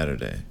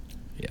Saturday.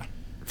 Yeah.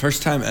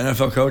 First time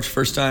NFL coach,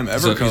 first time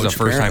ever coach. He's a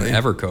first time apparently.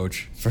 ever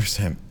coach. First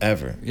time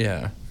ever.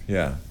 Yeah.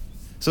 Yeah.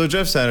 So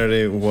Jeff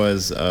Saturday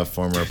was a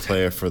former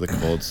player for the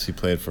Colts. He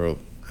played for,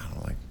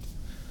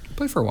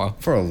 Played for a while.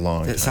 for a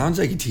long time. It sounds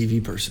like a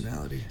TV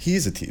personality.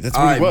 He's a T. That's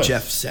what he I'm was.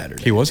 Jeff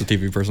Saturday. He was a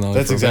TV personality.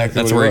 That's for a bit.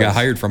 exactly That's what where he he got was.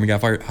 hired from. He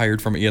got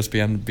hired from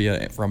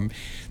ESPN from.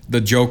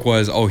 The joke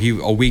was,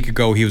 a week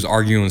ago he was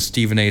arguing with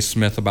Stephen A.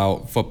 Smith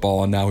about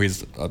football, and now he's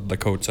the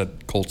Colts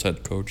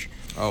head coach.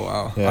 Oh,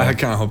 wow. Yeah. I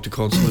kind of hope the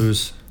Colts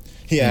lose.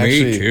 He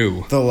actually,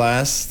 too. The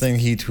last thing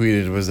he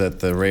tweeted was that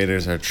the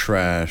Raiders are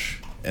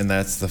trash, and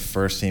that's the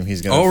first team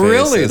he's going to Oh, face.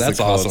 really? as the That's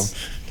Colts. awesome.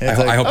 And it's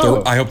like,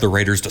 I hope the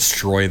Raiders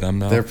destroy them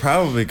though. they're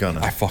probably gonna.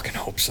 I fucking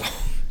hope so.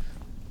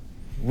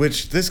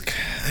 Which this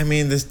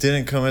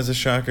didn't come as a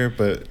shocker,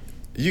 but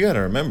you got to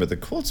remember the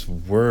Colts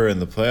were in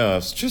the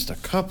playoffs just a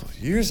couple of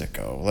years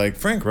ago. Like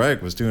Frank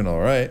Reich was doing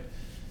all right.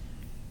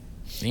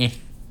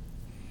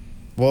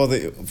 Well,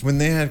 when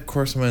they had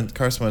Carson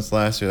Wentz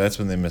last year, that's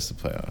when they missed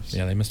the playoffs.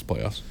 Yeah, they missed the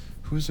playoffs.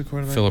 Who was the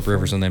quarterback? Philip before?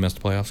 Rivers, and they missed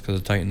the playoffs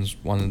because the Titans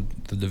won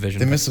the division.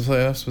 They missed the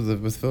playoffs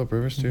with Philip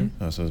Rivers too.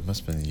 Mm-hmm. Oh, so it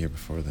must have been the year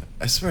before that.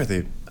 I swear I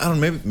don't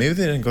know. Maybe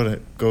they didn't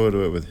go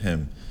to it with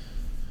him,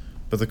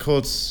 but the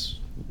Colts,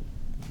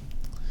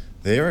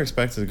 they were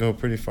expected to go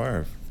pretty far,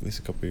 at least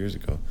a couple of years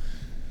ago.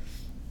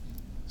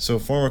 So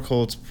former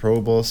Colts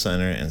Pro Bowl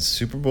center and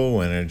Super Bowl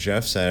winner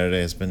Jeff Saturday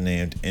has been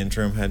named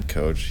interim head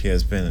coach. He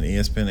has been an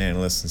ESPN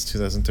analyst since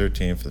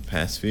 2013 for the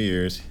past few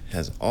years. He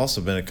has also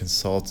been a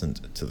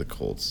consultant to the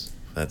Colts.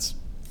 That's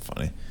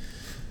funny.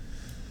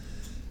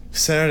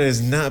 Saturday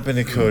has not been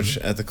a coach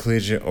at the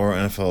collegiate or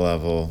NFL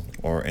level,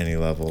 or any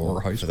level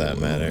Or high for that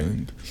school, matter.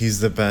 right.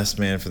 He's the best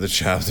man for the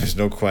job. There's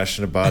no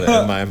question about it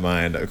in my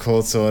mind. A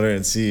Colts owner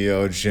and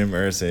CEO Jim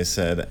Irsay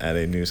said at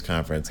a news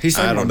conference. He's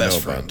like I my don't know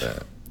best about friend.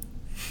 that.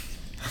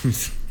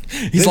 He's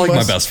They like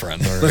must- my best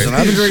friend. All right? Listen,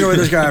 I've been drinking with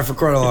this guy for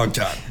quite a long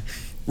time.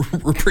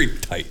 We're pretty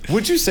tight.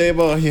 What'd you say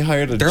about he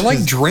hired a... They're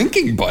like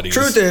drinking buddies.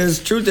 Truth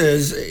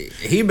is,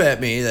 he bet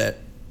me that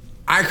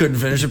I couldn't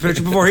finish a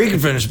pitcher before he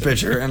could finish a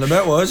pitcher, and the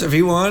bet was if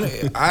he won,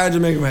 I had to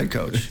make him head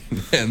coach.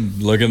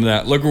 And look at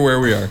that. Look at where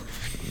we are.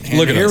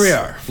 Look at here us. we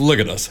are. Look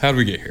at us. How did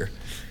we get here?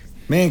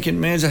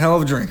 Man's a hell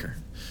of a drinker.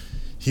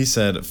 He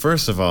said,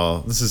 first of all,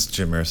 this is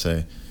Jim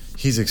Irsay,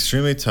 he's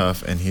extremely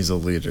tough and he's a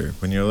leader.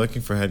 When you're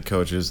looking for head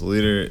coaches,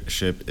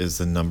 leadership is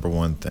the number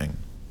one thing.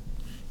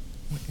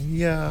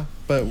 Yeah,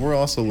 but we're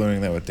also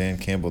learning that with Dan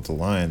Campbell at the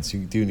Lions.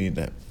 You do need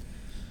to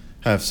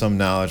have some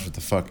knowledge with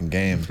the fucking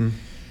game. Mm-hmm.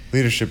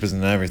 Leadership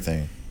isn't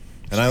everything.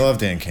 And I love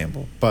Dan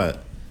Campbell,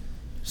 but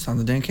It's on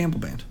the Dan Campbell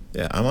band.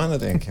 yeah, I'm on the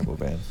Dan Campbell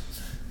band.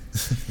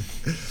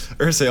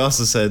 Irsay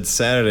also said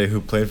Saturday, who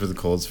played for the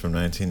Colts from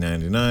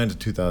 1999 to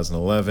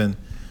 2011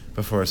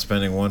 before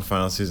spending one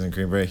final season in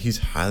Green Bay, he's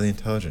highly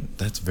intelligent.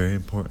 That's very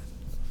important.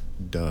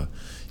 Duh.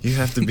 You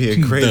have to be a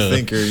great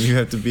thinker. You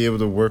have to be able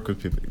to work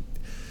with people.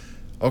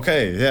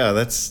 Okay,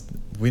 yeah,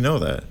 we know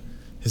that.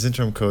 His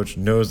interim coach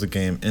knows the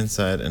game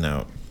inside and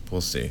out.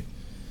 We'll see.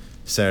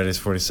 Saturday's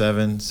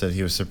 47 said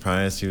he was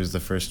surprised he was the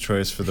first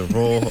choice for the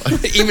role.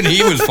 Even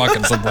he was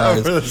fucking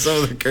surprised. For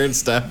some of the current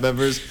staff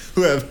members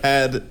who have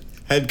had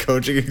head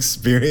coaching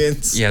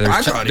experience.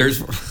 Yeah,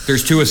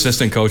 there's two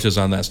assistant coaches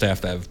on that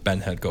staff that have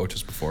been head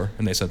coaches before,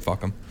 and they said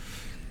fuck him.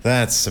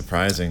 That's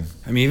surprising.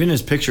 I mean, even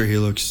his picture, he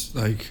looks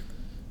like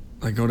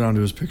go down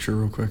to his picture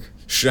real quick.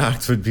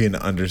 Shocked would be an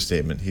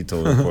understatement, he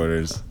told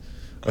reporters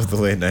of the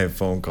late night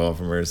phone call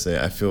from Irsay.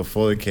 I feel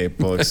fully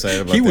capable,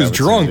 excited about He the was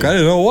drunk. I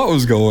didn't know what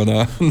was going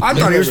on. I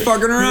thought he was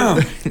fucking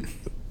around.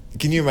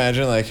 Can you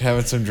imagine like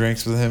having some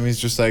drinks with him? He's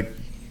just like,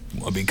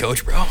 Want to be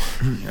coach, bro?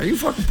 Are you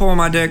fucking pulling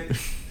my dick?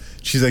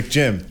 she's like,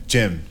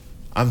 Jim,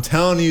 I'm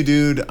telling you,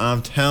 dude.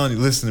 I'm telling you.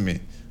 Listen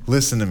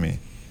to me.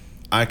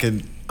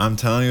 I'm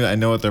telling you, I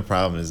know what their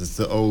problem is. It's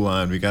the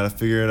O-line. We got to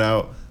figure it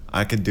out.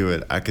 I could do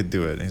it.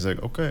 And he's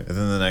like, okay. And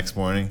then the next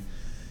morning,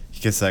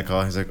 he gets that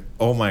call. He's like,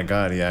 oh my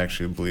God, he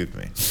actually believed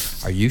me.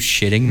 Are you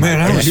shitting my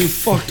Man, I dick? was you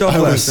fucked up I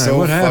was last night. so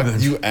What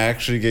happened? You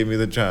actually gave me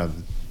the job.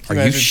 Are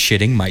you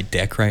shitting my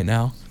dick right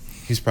now?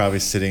 He's probably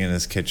sitting in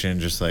his kitchen,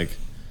 just like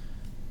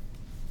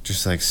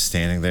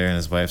standing there, and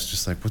his wife's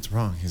just like, what's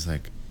wrong? He's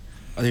like,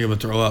 I think I'm gonna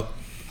throw up.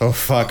 oh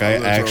fuck, I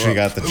actually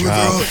got the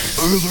job.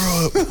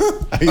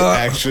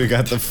 I actually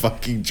got the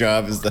fucking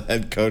job as the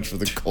head coach for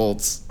the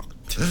Colts.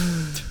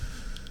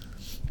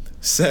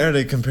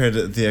 Saturday compared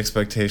the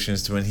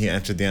expectations to when he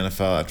entered the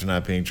NFL after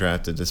not being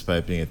drafted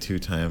despite being a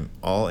two-time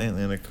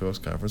All-Atlantic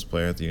Coast Conference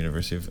player at the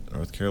University of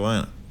North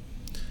Carolina.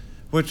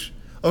 Which,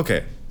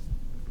 okay,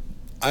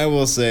 I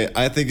will say,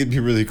 I think it'd be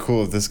really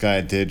cool if this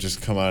guy did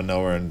just come out of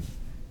nowhere and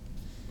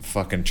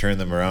fucking turn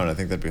them around. I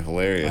think that'd be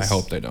hilarious. I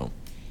hope they don't.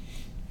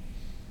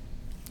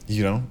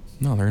 You know?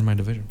 No, they're in my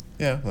division.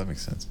 Yeah, that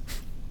makes sense.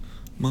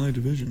 My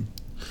division.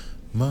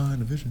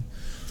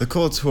 The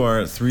Colts, who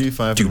are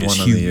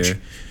 3-5-1 on the year,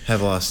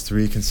 have lost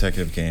 3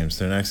 consecutive games.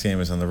 Their next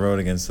game is on the road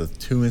against the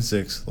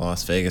 2-6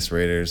 Las Vegas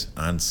Raiders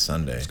on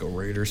Sunday. Let's go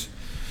Raiders.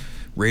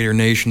 Raider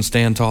Nation,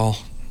 stand tall.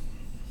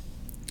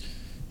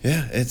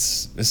 Yeah, it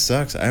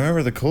sucks. I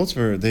remember the Colts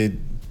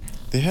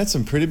they had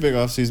some pretty big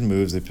offseason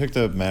moves. They picked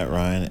up Matt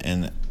Ryan,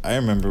 and I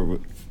remember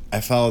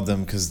I followed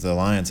them because the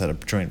Lions had a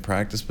joint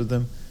practice with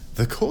them.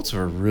 The Colts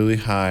were really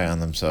high on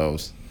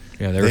themselves.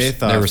 Yeah, they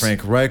thought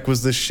Frank Reich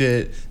was the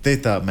shit. They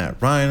thought Matt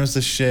Ryan was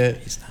the shit.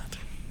 He's not.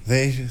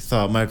 They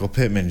thought Michael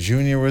Pittman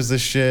Jr. was the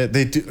shit.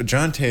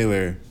 John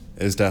Taylor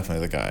is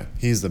definitely the guy.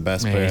 He's the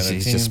best player on the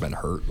He's team. just been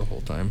hurt the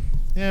whole time.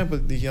 Yeah,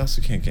 but he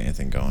also can't get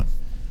anything going.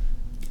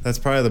 That's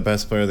probably the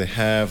best player they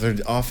have. Their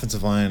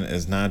offensive line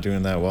is not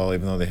doing that well,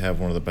 even though they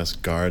have one of the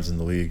best guards in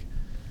the league.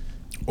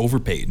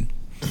 Overpaid.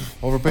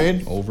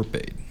 Overpaid?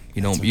 Overpaid.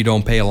 You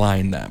don't pay a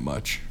line that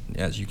much,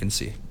 as you can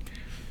see.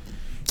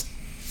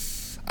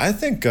 I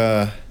think,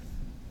 I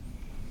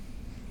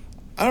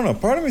don't know.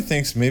 Part of me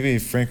thinks maybe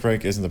Frank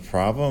Reich isn't the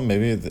problem.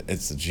 Maybe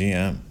it's the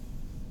GM.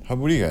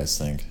 What do you guys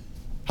think?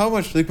 How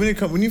much, like,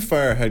 when you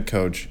fire a head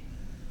coach,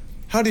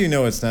 how do you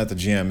know it's not the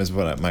GM is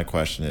what my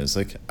question is.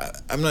 Like,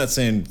 I'm not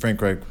saying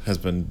Frank Reich has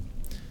been,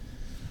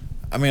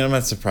 I mean, I'm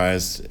not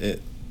surprised.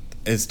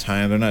 It's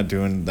time. They're not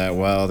doing that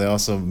well. They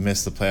also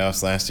missed the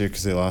playoffs last year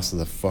because they lost to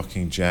the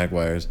fucking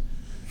Jaguars.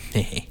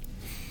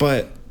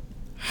 But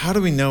how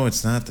do we know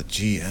it's not the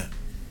GM?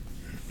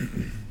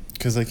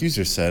 Because, like you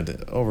just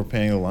said,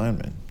 overpaying the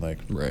lineman. Like,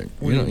 right.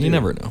 You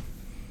never know.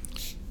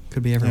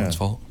 Could be everyone's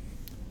fault.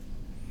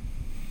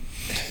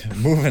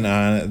 Moving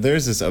on,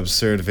 there's this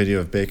absurd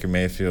video of Baker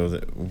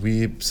Mayfield.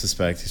 We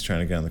suspect he's trying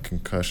to get on the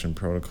concussion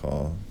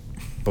protocol.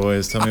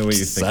 Boys, tell me what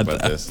you think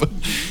about this.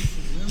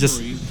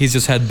 He's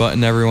just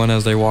headbutting everyone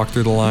as they walk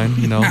through the line.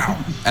 You know,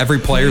 every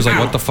player's like,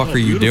 "What the fuck are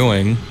you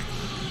doing?"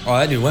 Oh,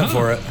 that dude went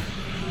for it.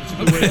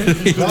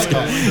 He's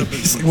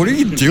like, what are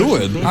you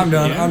doing? I'm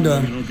done.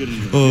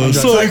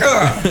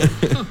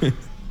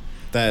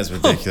 That is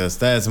ridiculous.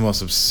 That is the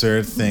most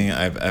absurd thing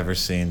I've ever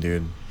seen,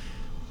 dude.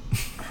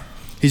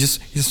 He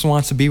just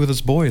wants to be with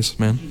his boys,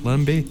 man. Let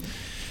him be.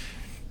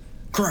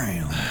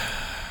 Cram.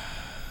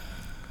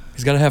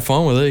 He's got to have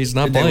fun with it. He's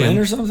not Did playing. they win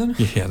or something?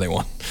 Yeah, they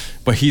won,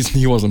 but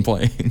he wasn't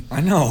playing. I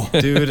know,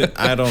 dude.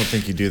 I don't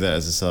think you do that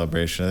as a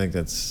celebration. I think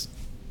that's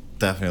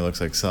definitely looks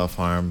like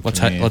self-harm.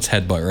 Let's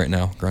headbutt right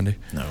now, Grundy.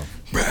 No.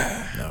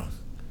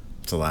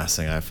 It's the last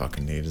thing I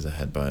fucking need is a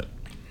headbutt.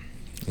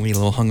 We a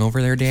little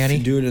hungover there, Daddy?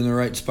 If you do it in the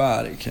right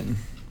spot, you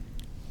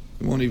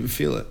won't even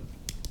feel it.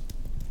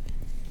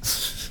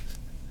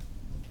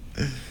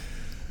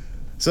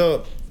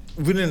 So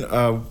we didn't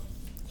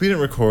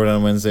record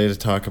on Wednesday to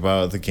talk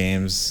about the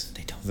games,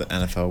 the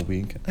NFL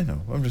week. I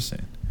know, I'm just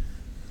saying.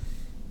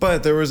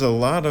 But there was a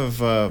lot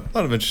of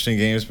interesting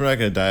games. We're not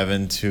going to dive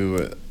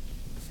into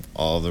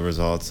all the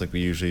results like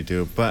we usually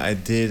do. But I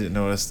did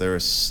notice there were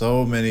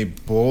so many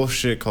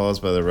bullshit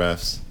calls by the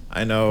refs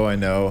I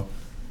know.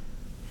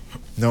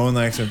 No one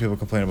likes when people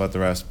complain about the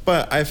refs,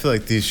 but I feel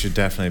like these should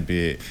definitely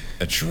be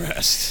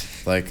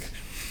addressed. Like,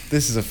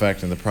 this is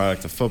affecting the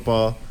product of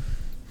football.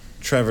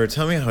 Trevor,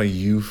 tell me how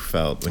you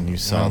felt when you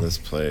saw this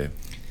play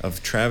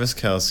of Travis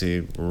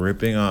Kelce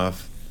ripping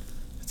off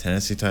the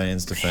Tennessee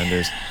Titans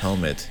defender's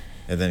helmet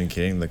and then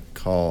getting the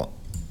call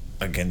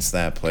against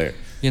that player.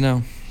 You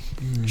know,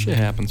 shit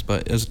happens,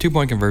 but it was a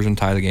 2-point conversion,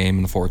 tie the game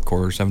in the fourth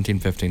quarter,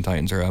 17-15,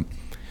 Titans are up.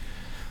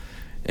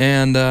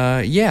 And,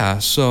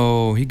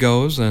 so he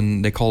goes,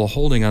 and they call a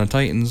holding on the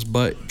Titans,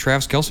 but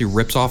Travis Kelce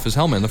rips off his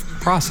helmet in the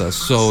process.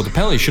 So the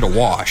penalty should have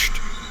washed.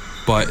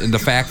 But the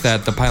fact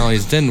that the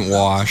penalties didn't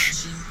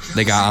wash,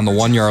 they got on the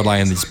 1-yard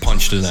line and they just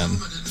punched it in.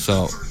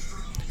 So,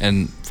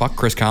 and fuck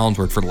Chris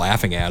Collinsworth for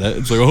laughing at it.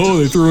 It's like, oh,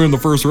 they threw it in the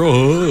first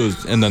row.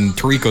 And then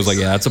Tirico's like,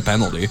 yeah, that's a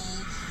penalty.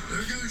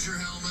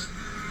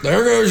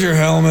 There goes your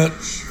helmet.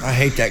 I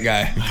hate that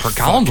guy.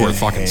 Collinsworth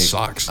fucking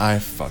sucks. I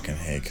fucking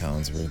hate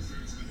Collinsworth.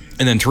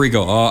 And then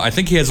Tirico, I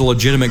think he has a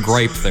legitimate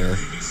gripe there.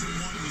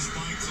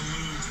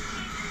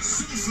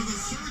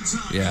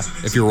 Yeah,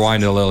 if you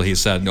rewind it a little, he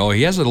said, no,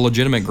 he has a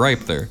legitimate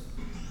gripe there.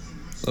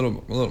 A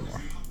little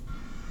more.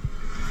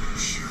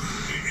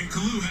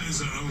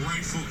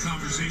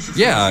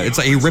 Yeah, it's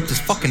like he ripped his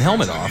fucking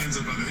helmet off.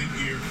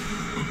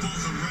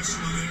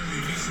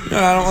 You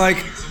know, I don't like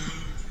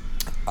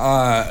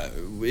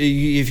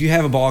if you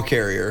have a ball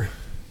carrier,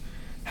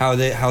 how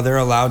they're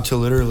allowed to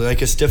literally,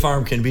 like, a stiff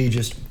arm can be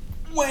just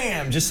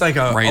wham, just like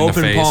a right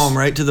open palm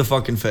right to the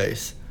fucking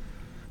face.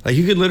 Like,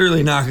 you could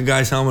literally knock a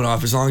guy's helmet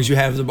off as long as you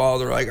have the ball.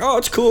 They're like, oh,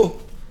 it's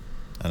cool.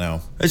 I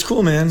know. It's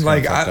cool, man.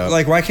 Like,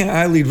 why can't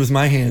I lead with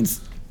my hands?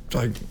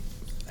 Like,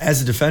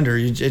 as a defender,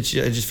 I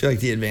just feel like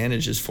the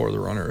advantage is for the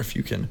runner if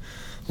you can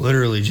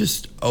literally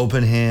just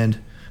open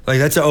hand. Like,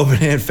 that's an open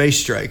hand face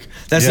strike.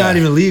 That's not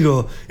even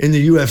legal in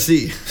the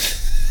UFC.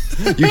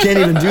 You can't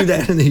even do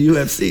that in the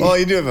UFC. Well,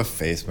 you do have a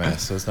face mask,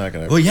 so it's not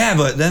gonna. Well, yeah,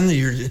 but then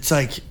it's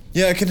like.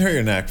 Yeah, it can hurt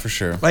your neck for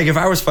sure. Like, if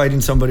I was fighting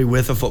somebody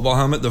with a football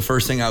helmet, the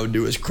first thing I would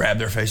do is grab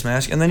their face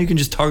mask, and then you can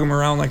just tug them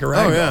around like a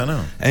rag. Oh, yeah, I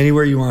know.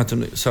 Anywhere you want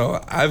them to.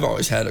 So I've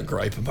always had a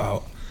gripe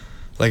about,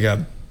 like,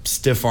 a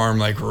stiff arm,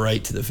 like,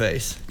 right to the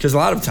face. Because a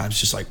lot of times,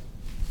 just like,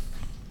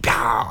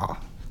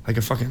 like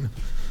a fucking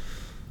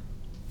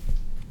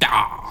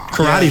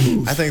karate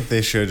move. I think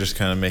they should just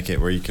kind of make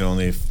it where you can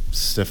only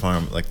stiff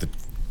arm, like the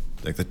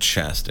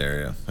chest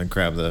area. Like,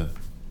 grab the.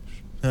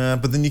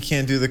 But then you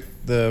can't do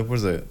the what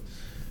is it?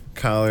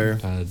 Collar.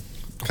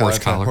 Horse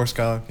collar. Horse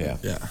collar? Yeah.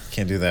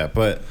 Can't do that.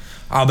 But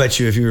I'll bet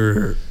you if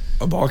you're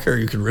a ball carrier,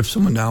 you can rip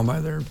someone down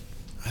by their.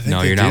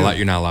 No, you're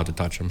not allowed to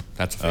touch them.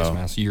 That's a face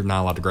mask. You're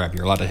not allowed to grab.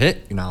 You're allowed to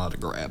hit. You're not allowed to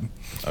grab.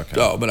 Okay.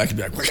 Oh, but I could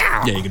be like,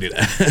 yeah, you can do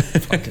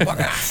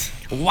that.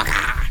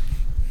 Waka.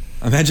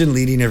 Imagine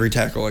leading every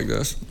tackle like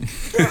this.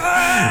 Get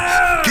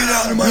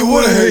out of my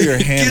way! Your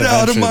hand Get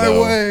out of my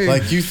way!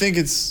 Like, you think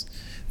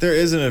there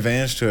is an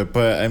advantage to it,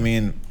 but I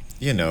mean,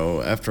 you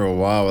know, after a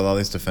while with all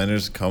these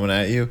defenders coming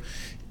at you,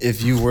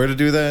 if you were to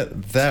do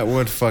that, that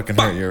would fucking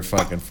hurt your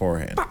fucking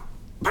forehand.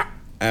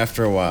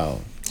 After a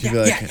while. You'd be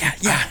like,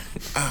 yeah.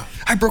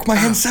 I broke my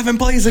hand 7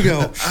 plays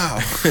ago. Ow.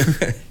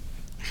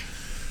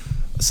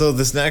 So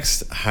this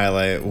next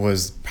highlight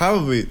was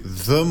probably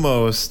the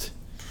most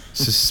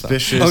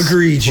suspicious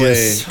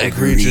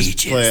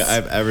egregious play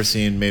I've ever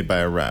seen made by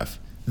a ref.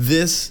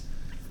 This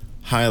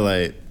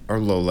highlight or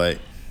low light,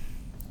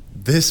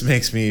 this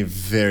makes me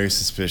very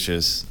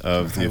suspicious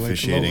of the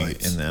officiating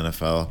in the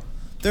NFL.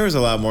 There was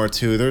a lot more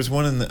too. There was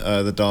one in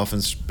the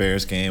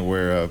Dolphins-Bears game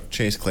where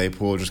Chase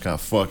Claypool just got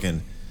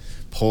fucking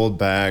pulled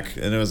back,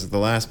 and it was the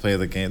last play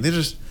of the game.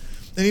 And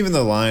even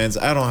the Lions,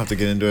 I don't have to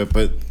get into it,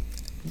 but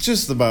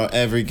just about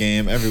every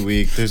game, every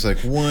week, there's like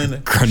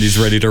one. Grundy's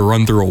ready to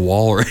run through a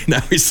wall right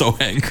now. He's so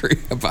angry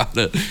about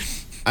it.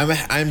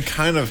 I'm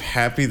kind of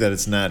happy that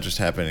it's not just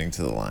happening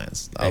to the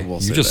Lions.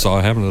 You just saw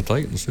it happen to the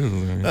Titans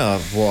too.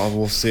 Well,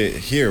 we'll see it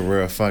here.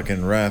 We're a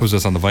fucking ref. Who's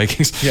this on the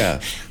Vikings?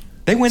 Yeah.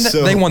 They win.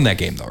 They won that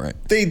game though, right?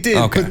 They did,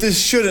 okay. But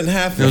this shouldn't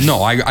happen.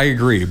 No, I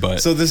agree,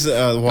 but so this is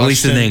Washington at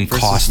least it didn't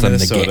cost them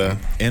Minnesota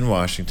the game. In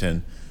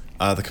Washington.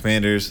 The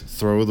Commanders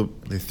threw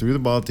the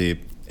ball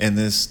deep, and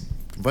this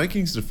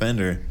Vikings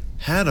defender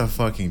had a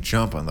fucking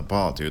jump on the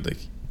ball, dude. Like,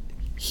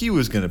 he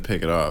was gonna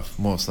pick it off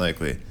most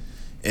likely,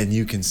 and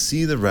you can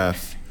see the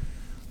ref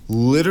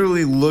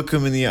literally look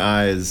him in the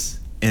eyes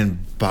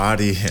and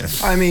body him.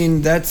 I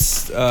mean,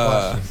 that's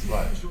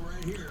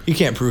you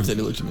can't prove that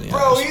he looked him in the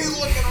eyes. Bro, he's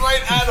looking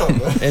right at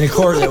him. In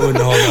court, that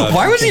wouldn't hold up.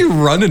 Why was he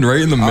running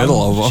right in the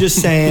middle of him? Just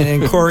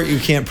saying, in court, you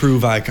can't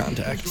prove eye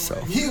contact. So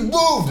he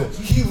moved.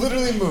 He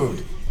literally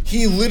moved.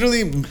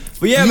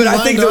 But yeah, but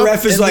I think the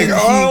ref is like,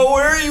 oh,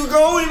 where are you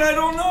going? I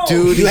don't know.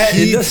 Dude,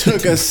 he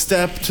took a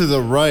step to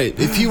the right.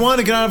 If he wanted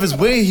to get out of his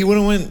way, he would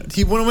have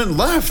went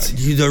left.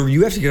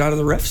 You have to get out of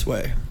the ref's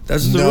way.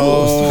 That's the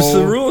rules. Those are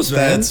the rules, man.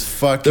 That's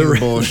fucking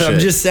bullshit. I'm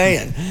just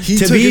saying. He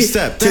took a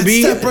step. That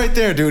step right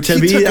there, dude.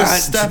 He took a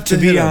step to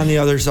be on the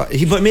other side.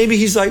 But maybe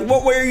he's like,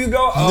 what way are you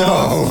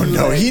going?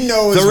 No. He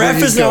knows the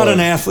ref is not going. an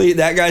athlete.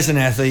 That guy's an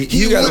athlete.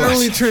 He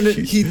literally turned it.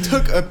 He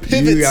took a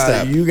pivot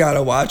step. You got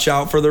to watch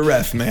out for the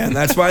ref, man.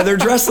 That's why they're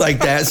dressed like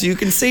that, so you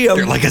can see them.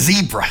 They're like a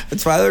zebra.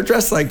 That's why they're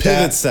dressed like that.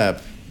 Pivot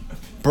step.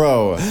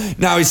 Bro.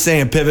 Now he's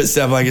saying pivot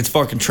step like it's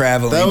fucking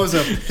traveling. That was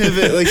a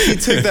pivot. Like, he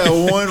took that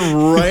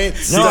one right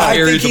step. No, I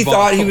think he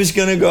thought he was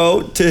going to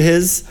go to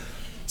his...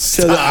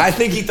 I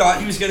think he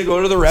thought he was going to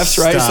go to the ref's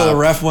right, so the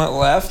ref went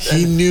left.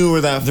 He knew where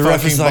that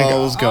fucking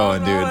ball was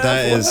going, dude.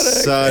 That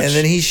is such... And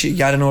then he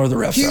got to know where the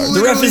refs are.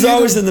 The ref is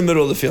always in the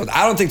middle of the field.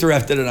 I don't think the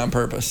ref did it on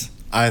purpose.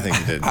 I think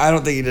he did. I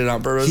don't think he did it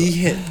on purpose. He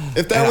hit.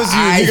 If that was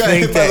you got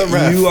hit by the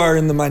ref. You are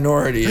in the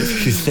minority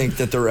if you think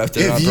that the ref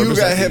did it on purpose. If you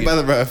got hit by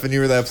the ref and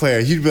you were that player,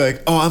 you'd be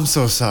like, oh, I'm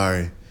so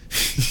sorry.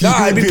 No,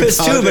 I'd be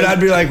pissed too, but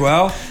I'd be like,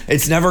 well,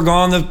 it's never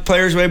gone the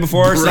player's way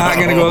before. It's not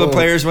going to go the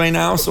player's way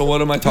now, so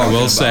what am I talking about?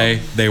 I will say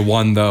they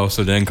won, though,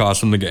 so it didn't cost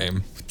them the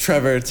game.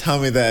 Trevor, tell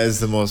me that is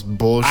the most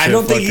bullshit. I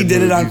don't think he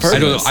did it on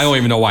purpose. I don't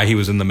even know why he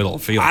was in the middle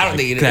of the field. I don't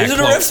think he did. Isn't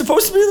a ref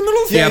supposed to be in the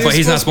middle of the field? Yeah, but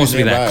he's not supposed to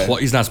be that close.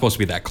 He's not supposed to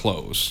be that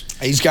close.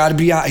 He's got to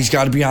be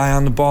eye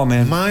on the ball,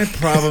 man. My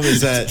problem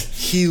is that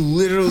he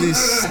literally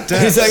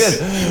steps. He's like,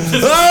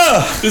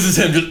 this is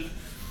him just.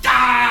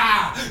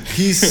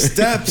 He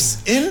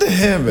steps into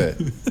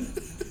him.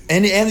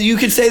 And you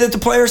could say that the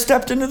player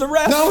stepped into the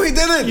ref. No, he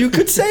didn't. You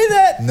could say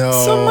that. No.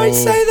 Some might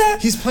say that.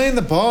 He's playing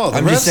the ball.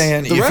 I'm just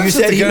saying,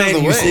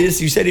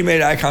 if you said he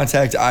made eye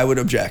contact, I would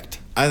object.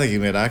 I think he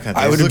made eye contact.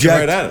 I would object.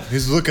 Right at him.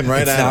 He's looking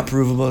right at him. It's not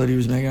provable that he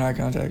was making eye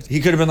contact. He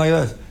could have been like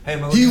this. Hey,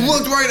 he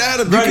looked right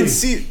at him. You can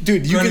see,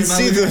 dude. You can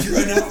see the.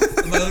 Right now?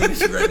 Am I looking at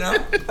you right now?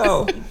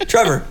 Oh,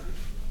 Trevor.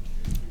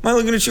 Am I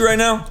looking at you right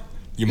now?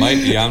 You might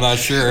be. I'm not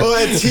sure.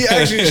 Well, he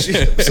actually.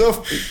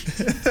 So.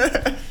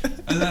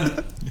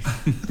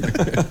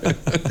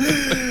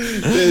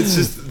 It's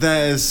just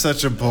that is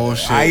such a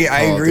bullshit.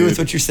 I agree with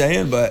what you're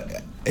saying, but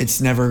it's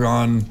never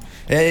gone.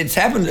 It's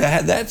happened.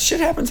 That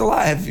shit happens a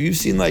lot. Have you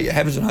seen like it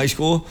happens in high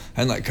school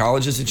and like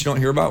colleges that you don't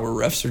hear about where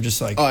refs are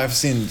just like? Oh, I've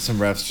seen some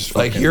refs just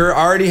like you're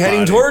already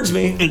heading towards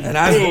me, and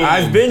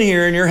I've been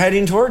here, and you're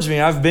heading towards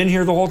me. I've been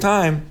here the whole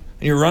time,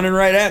 and you're running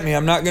right at me.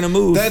 I'm not gonna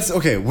move. That's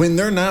okay. When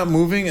they're not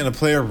moving and a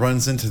player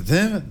runs into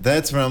them,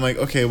 that's when I'm like,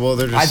 okay, well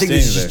they're just. I think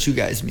this is just two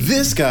guys meeting.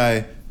 This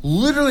guy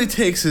literally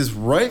takes his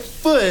right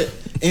foot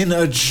and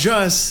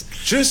adjusts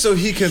just so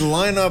he can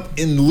line up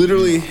and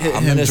literally hit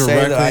him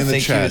directly in the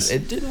chest.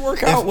 It didn't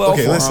work out well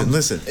for him. Okay,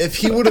 listen. If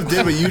he would have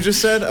did what you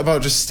just said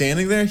about just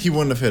standing there, he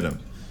wouldn't have hit him.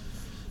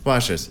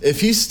 Watch this.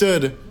 If he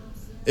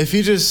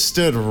just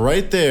stood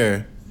right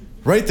there,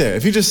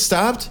 if he just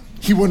stopped,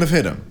 he wouldn't have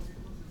hit him.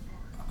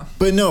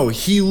 But no,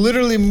 he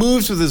literally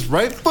moves with his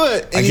right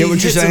foot and he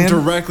hits him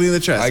directly in the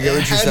chest. I get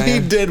what you're saying.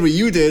 Had he did what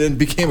you did and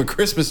became a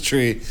Christmas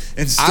tree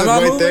and stood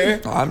right there,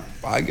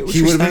 I get what he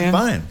you're would have saying.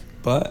 been fine.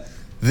 But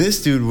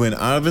this dude went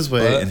out of his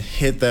way and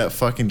hit that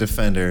fucking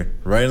defender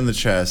right in the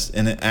chest,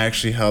 and it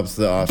actually helps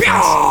the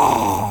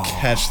offense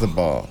catch the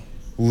ball.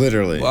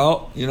 Literally.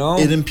 Well,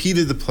 it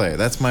impeded the play.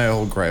 That's my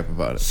whole gripe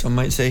about it. Some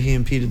might say he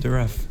impeded the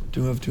ref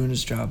doing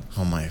his job.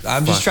 Oh my!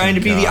 I'm just trying to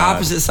be the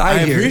opposite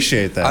side here. I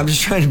appreciate that. I'm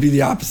just trying to be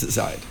the opposite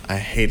side. I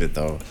hate it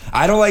though.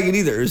 I don't like it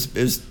either. It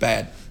was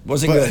bad.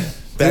 Wasn't good.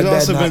 There's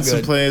also been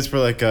some plays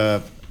where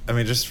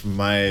just from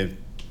my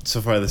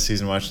so far this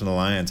season watching the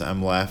Lions,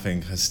 I'm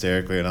laughing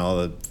hysterically and all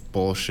the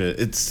bullshit.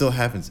 It still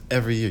happens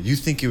every year. You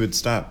think it would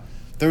stop?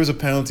 There was a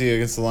penalty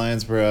against the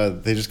Lions where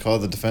they just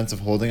called the defensive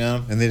holding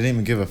on him, and they didn't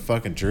even give a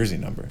fucking jersey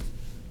number.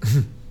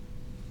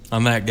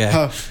 I'm that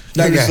guy.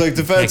 That guy's like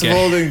defensive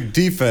holding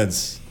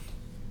defense.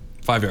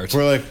 5 yards.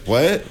 We're like,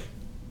 what?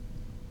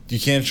 You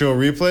can't show a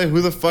replay?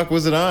 Who the fuck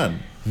was it on?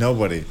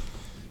 Nobody.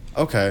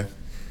 Okay.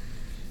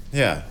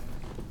 Yeah.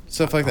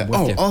 Stuff like that.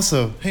 Oh,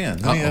 also,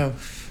 hang on.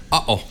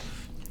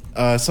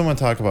 Someone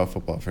talk about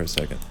football for a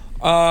second.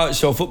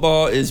 So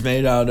football is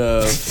made out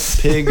of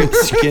pig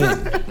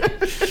skin.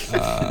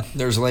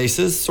 There's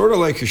laces, sort of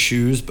like your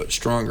shoes, but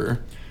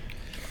stronger.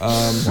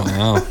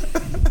 Wow.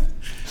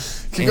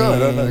 Keep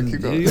going.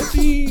 Keep going.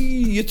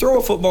 You throw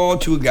a football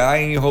to a guy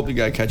and you hope the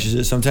guy catches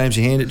it. Sometimes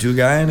you hand it to a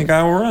guy and the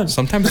guy will run.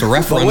 Sometimes the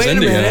ref runs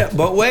into you.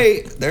 But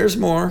wait, there's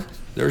more.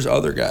 There's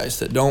other guys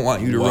that don't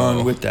want you to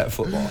run with that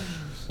football.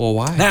 Well,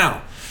 why?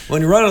 Now,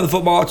 when you're running the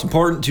football, it's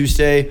important to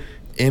stay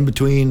in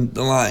between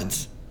the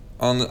lines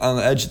on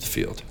the edge of the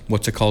field.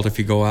 What's it called if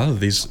you go out of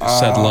these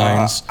said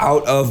lines?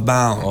 Out of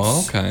bounds.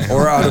 Oh, okay.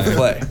 Or out of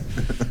play.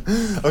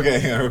 Okay,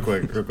 hang on, real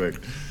quick.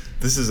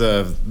 This is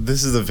a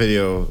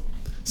video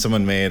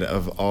someone made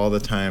of all the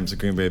times the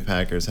Green Bay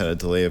Packers had a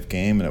delay of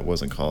game and it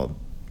wasn't called.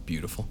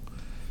 Beautiful.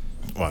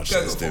 Watch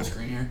this, dude.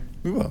 Screen here.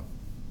 We will.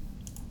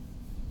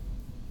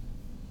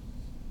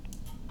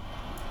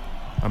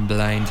 I'm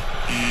blind.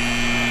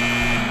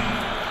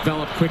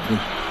 Develop quickly.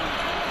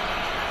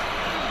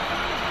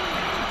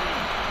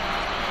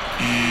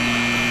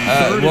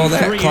 Well,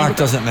 that clock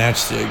doesn't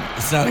match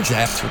it's not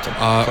exact with the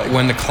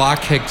When the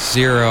clock hits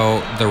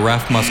 0, the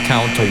ref must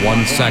count to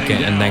 1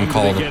 second and then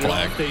call the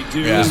flag.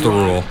 That's the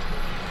rule.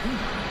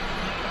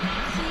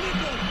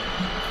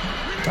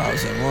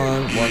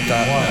 1,001, 1,000.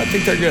 I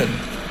think they're good.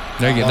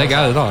 They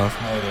got it off.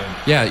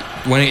 Yeah,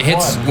 when it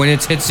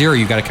hits 0,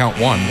 you got to count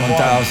 1.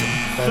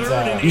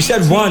 1,000. You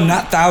said 1,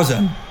 not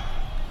 1,000.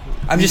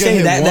 I'm just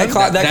saying that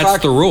clock.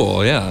 That's the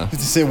rule. Yeah. Did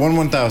you say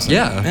 1/1000?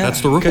 Yeah,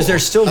 that's the rule. Because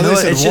there's still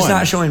it's just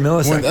not showing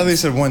milliseconds. I thought you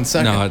said 1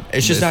 second. No,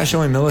 it's just not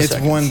showing milliseconds.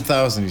 It's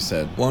 1,000. You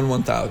said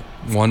 1/1000.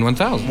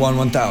 1/1000.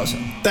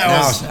 1/1000. That now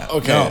was it's not.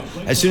 okay. No.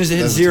 As soon as it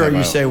hits 0,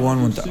 you say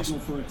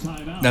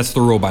 1/1000. That's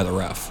the rule by the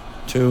ref.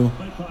 2,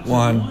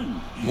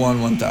 1,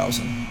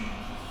 1/1000.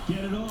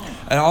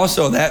 And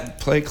also, that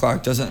play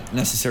clock doesn't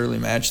necessarily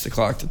match the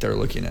clock that they're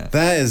looking at.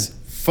 That is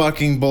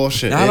fucking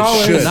bullshit. Not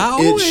always. Should. Not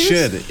always.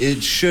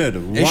 It should.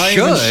 Why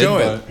even show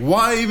it?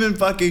 Why even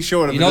fucking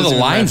show it? You know the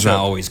line's not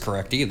always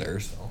correct either.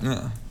 So.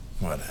 Yeah.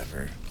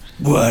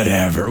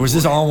 Whatever. Was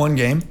this all one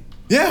game?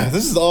 Yeah,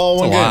 this is all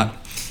one game.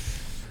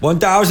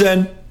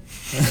 1,000.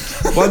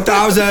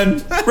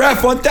 1,000.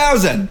 Ref,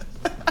 1,000.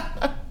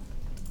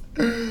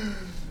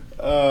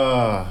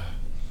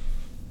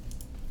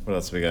 What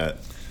else we got?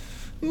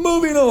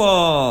 Moving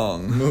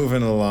along.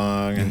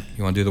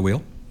 You want to do the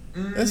wheel?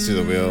 Let's do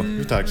the wheel.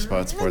 We talked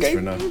sports for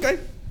enough. Okay.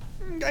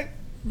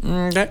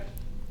 And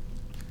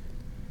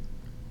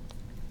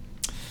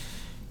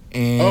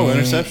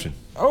Interception.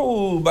 By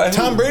who?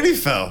 Tom Brady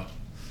fell.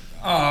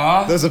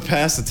 Aw. There's a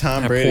pass to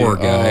Tom Brady. Poor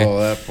guy. Oh,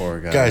 that poor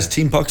guy. Guys,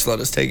 Team Pucksled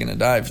is taking a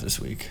dive this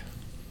week.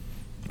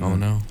 Oh,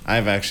 no.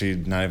 I've actually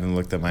not even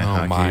looked at my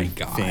my hockey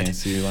God.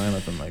 fantasy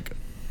lineup in like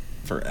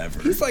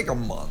forever. He's like a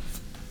month.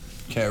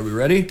 Okay, are we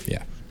ready?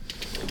 Yeah.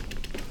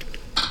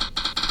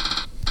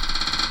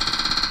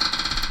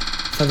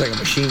 Sounds like a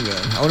machine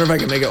gun. I wonder if I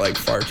can make it like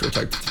farts where it's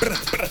like...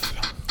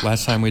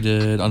 Last time we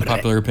did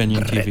Unpopular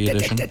Opinion TV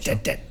edition. So.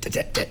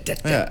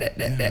 Yeah. I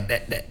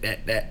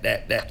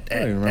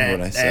don't even remember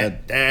what I said.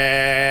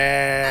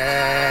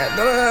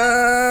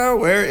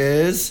 Where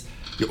is...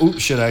 Oh,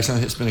 shit, I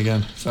accidentally hit spin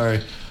again.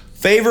 Sorry.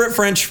 Favorite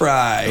French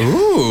fry.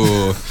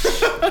 Ooh.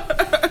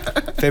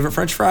 Favorite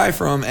French fry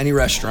from any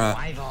restaurant.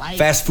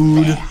 Fast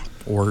food.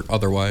 Or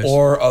otherwise.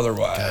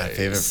 God,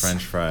 favorite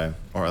French fry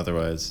or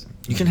otherwise.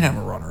 You can have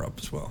a runner-up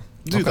as well.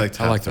 Dude, Okay, like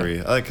top I like 3.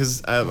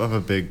 Because I'm a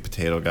big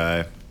potato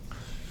guy.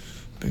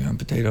 Big on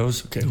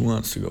potatoes. Okay, who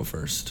wants to go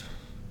first?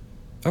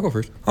 I'll go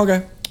first.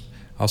 Okay.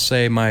 I'll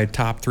say my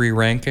top 3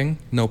 ranking.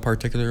 No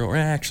particular order.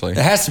 Actually. It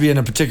has to be in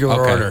a particular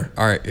order.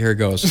 All right, here it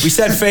goes. We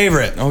said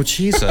favorite. Oh,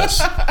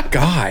 Jesus.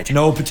 God.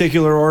 No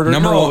particular order?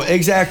 Number no, one.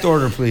 exact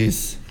order,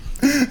 please.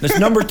 That's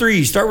number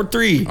 3. Start with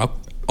 3.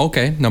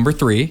 Okay, number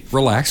 3.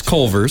 Relax.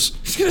 Culver's.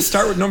 He's going to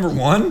start with number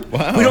 1?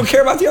 Wow. We don't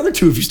care about the other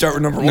 2 if you start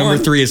with number 1. Number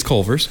 3 is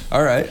Culver's.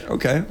 All right.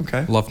 Okay.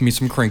 Love me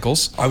some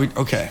crinkles.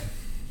 Okay.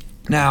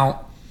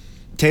 Now,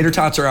 tater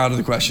tots are out of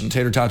the question.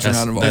 Tater tots are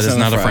not involved. That is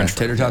not a French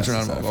fry. Tater tots are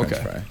not involved.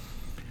 Okay.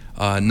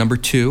 Number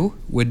 2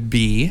 would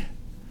be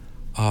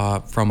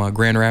from a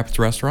Grand Rapids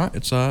restaurant.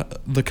 It's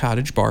the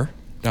Cottage Bar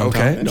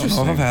downtown. Okay. Don't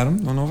know if I've had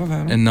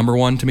them. And number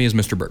 1 to me is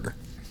Mr. Burger.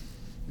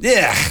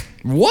 Yeah.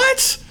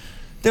 What?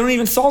 They don't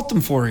even salt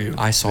them for you.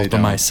 I salt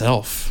them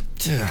myself.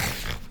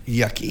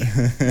 Yucky.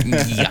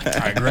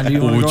 Yuck. Randy,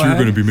 you What's you're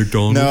going to be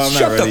McDonald's? No, I'm not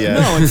Shut ready up. yet.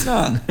 No, it's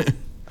not.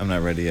 I'm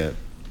not ready yet.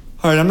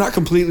 All right, I'm not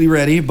completely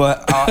ready,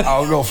 but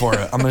I'll go for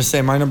it. I'm going to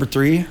say my number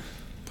 3.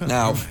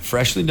 Now,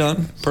 freshly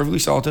done, perfectly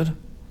salted,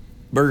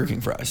 Burger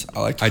King fries.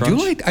 I like the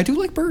crunch. I do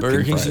like Burger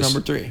King King's fries.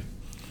 number 3.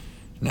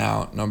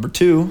 Now, number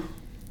 2,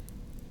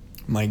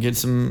 might get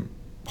some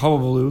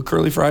hullabaloo.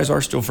 Curly fries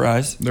are still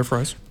fries. They're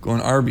fries.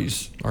 Going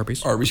Arby's.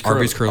 Arby's curly.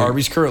 curly.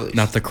 Arby's curly.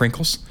 Not the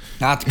crinkles.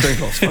 Not the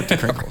crinkles. Fuck the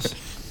crinkles.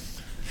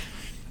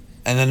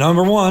 And then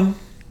number 1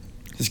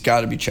 has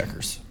got to be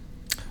Checkers.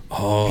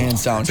 Oh,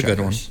 hands down, that's a Checkers.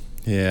 good one.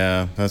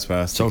 Yeah, that's what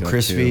I was So thinking of,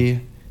 crispy,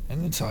 too.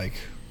 and it's like,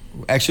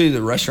 actually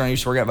the restaurant I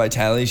used to work at,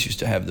 Vitali's, used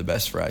to have the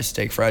best fries,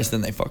 steak fries.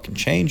 Then they fucking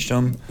changed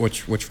them.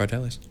 Which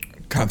Vitali's?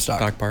 Comstock.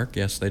 Stock Park.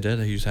 Yes, they did.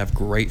 They used to have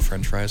great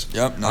French fries.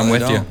 Yep. Now I'm they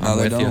with don't. you. Now I'm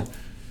they with you. don't.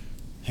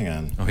 Hang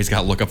on. Oh, he's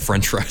got to look up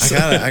French fries.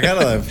 I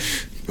gotta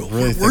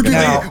really think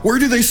about Where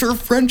do they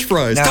serve French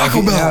fries? Now,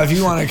 Taco Bell. Now, if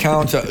you want to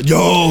count,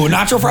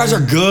 nacho fries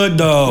are good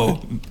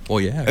though. Well,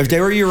 yeah. If they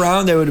were year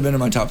round, they would have been in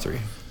my top 3.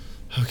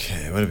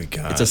 Okay, what do we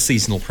got? It's a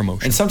seasonal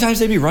promotion. And sometimes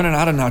they'd be running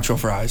out of nacho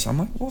fries. I'm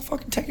like, well,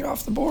 fucking take it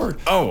off the board.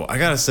 Oh, I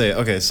gotta say,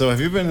 okay, so have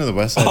you been to the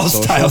West Side All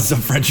Social? styles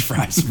of French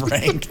fries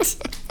ranked.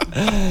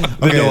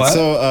 Okay,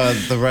 so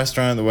the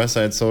restaurant, the West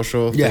Side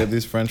Social, Yeah. they have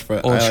these French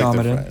fries. Old I like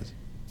Chamadan. their fries.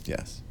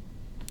 Yes.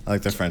 I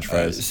like their French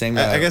fries. same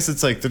I guy. guess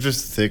it's like, they're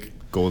just thick,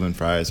 golden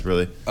fries,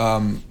 really.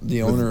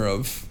 The owner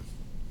of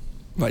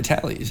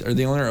Vitali's, or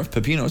the owner of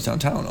Pepino's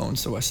downtown,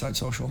 owns the West Side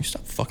Social. You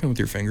stop fucking with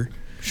your finger.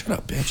 Shut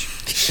up,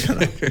 bitch.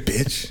 Shut up,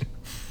 bitch.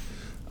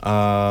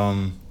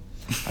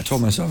 I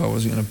told myself I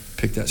wasn't gonna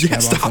pick that scab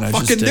off, Stop and I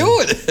just fucking did.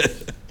 doing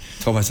it.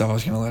 Told myself I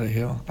was gonna let it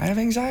heal. I have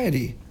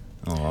anxiety.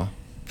 Aw.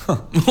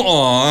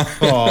 Aww.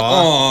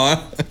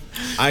 Aw.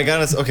 I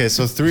gotta. Okay,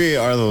 so 3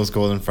 are those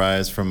golden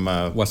fries from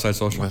West Side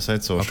Social. West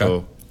Side Social.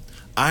 Okay.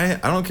 I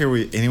don't care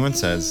what anyone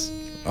says.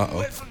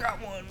 I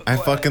forgot one. I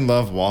fucking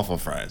love waffle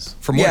fries.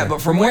 From where? Yeah,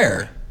 but from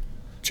where?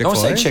 Chick-fil-A?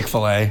 Don't say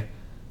Chick-fil-A.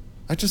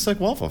 I just like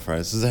waffle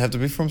fries. Does it have to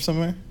be from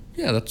somewhere?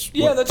 Yeah, that's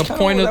That's the kind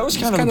point. of, that was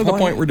kind of the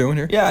point we're doing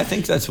here. Yeah, I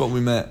think that's what we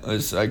meant.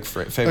 Was like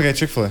favorite. Okay,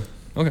 Chick-fil-A.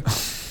 Okay.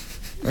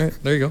 All right,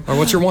 there you go. Or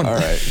what's your one? All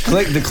right.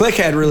 The Click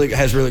has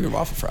really good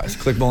waffle fries.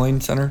 Click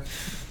Bowling Center.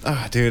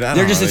 Ah, dude, I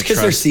They're don't just- really it's 'cause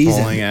they're trust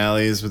seasoned. bowling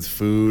alleys with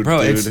food,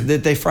 Bro, dude. it's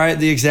that they fry it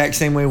the exact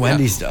same way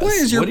Wendy's does. What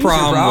is your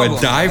problem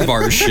with dive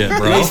bar shit,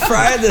 bro? They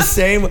fry it the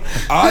same. You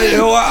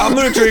know what? I'm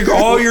gonna drink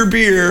all your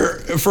beer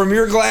from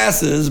your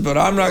glasses, but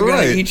I'm not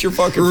gonna eat your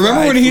fucking.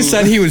 Remember fried when he food.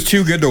 said he was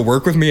too good to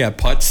work with me at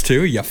Putts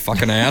too? You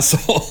fucking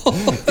asshole.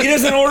 He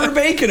doesn't order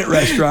bacon at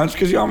restaurants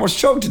because he almost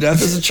choked to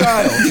death as a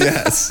child?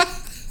 Yes.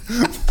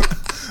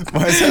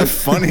 Why is that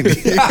funny to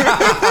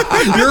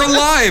you? You're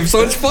alive,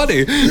 so it's funny.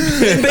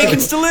 And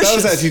bacon's delicious. That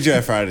was at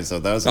TGI Fridays, though.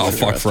 That was Oh,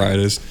 fuck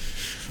Fridays.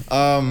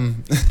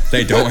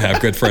 They don't have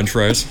good French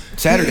fries.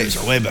 Saturdays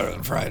are way better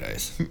than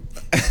Fridays.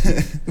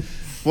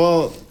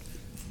 Well,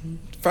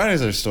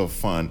 Fridays are still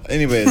fun.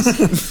 Anyways.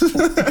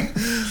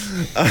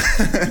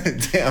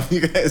 Damn,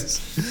 you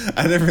guys.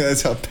 I didn't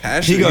realize how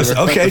passionate He goes, you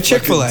were about okay, the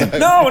Chick-fil-A. fucking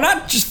No,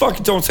 not just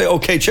fucking don't say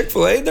okay,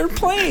 Chick-fil-A. They're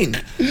plain.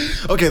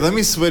 Okay, let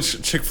me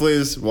switch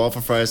Chick-fil-A's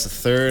waffle fries to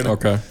third.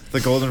 Okay. The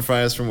golden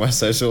fries from West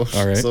Side Social,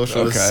 All right.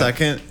 Social is Okay.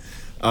 second.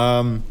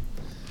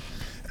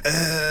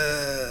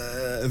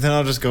 Then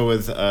I'll just go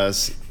with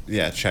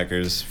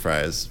Checkers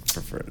fries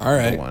for All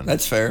right, one.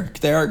 that's fair.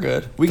 They are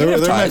good. We can they're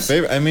have my ties.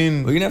 favorite. I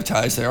mean, We can have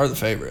ties. They are the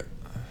favorite.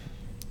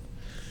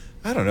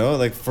 I don't know.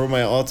 Like for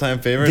my all-time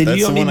favorite, Then that's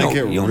you the don't one need I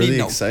get you don't really need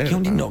no, excited You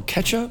don't need about. no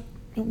ketchup.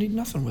 You don't need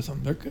nothing with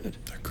them. They're good.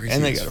 They're greasy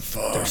and they as got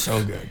fuck. They're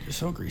so good. They're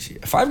so greasy.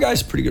 Five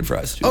Guys, pretty good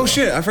fries too. Oh though.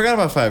 shit! I forgot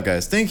about Five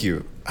Guys. Thank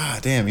you. Ah,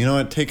 damn. You know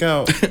what? Take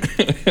out.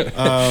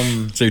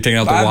 So you're taking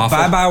out the Bye waffle?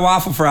 bye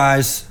waffle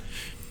fries.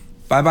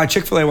 Bye bye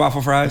Chick-fil-A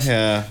waffle fries.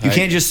 Yeah, You I-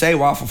 can't just say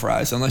waffle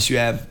fries unless you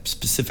have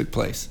specific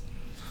place.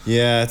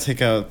 Yeah,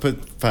 take out.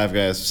 Put Five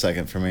Guys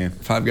second for me.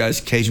 Five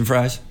Guys Cajun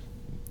fries.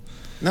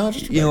 No,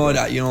 just You know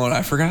what? You know what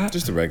I forgot?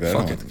 Just a regular. I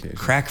don't Fucking want the Cajun.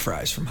 crack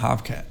fries from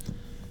Hobcat.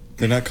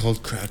 They're not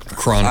called crack. fries.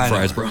 Cron I know.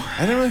 fries, bro.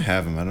 I don't really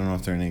have them. I don't know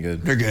if they're any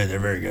good. They're good. They're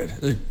very good.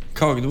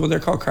 They're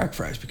called crack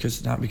fries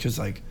because not because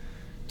like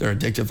they're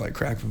addictive like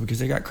crack, but because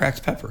they got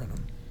cracked pepper in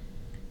them.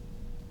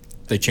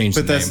 They changed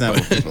But the that's name. not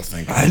what people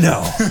think. I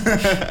know.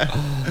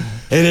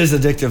 It is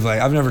addictive. Like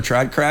I've never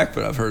tried crack,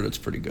 but I've heard it's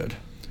pretty good.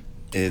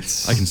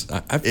 It's.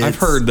 I've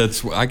heard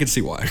that's. I can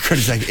see why.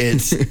 It's like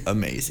it's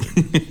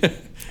amazing.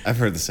 I've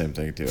heard the same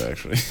thing too.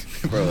 Actually,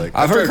 people are like,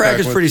 I've heard crack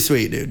is once. pretty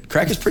sweet, dude.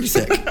 Crack is pretty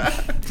sick.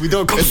 We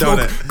don't condone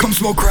it. Come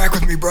smoke crack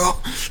with me, bro.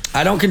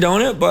 I don't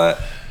condone it,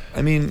 but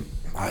I mean,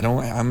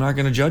 I'm not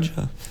gonna judge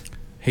you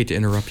Hate to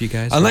interrupt you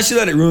guys. unless you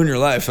let it ruin your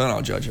life. Then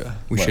I'll judge you.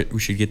 we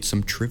should get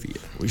some trivia.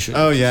 We should.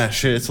 Oh yeah,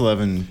 shit. It's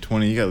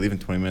 11:20. You gotta leave in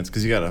 20 minutes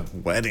because you got a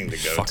wedding to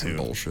go Fucking to.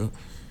 bullshit.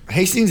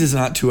 Hastings is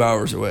not 2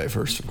 hours away.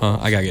 First of all,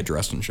 I gotta get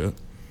dressed and shit.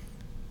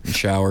 And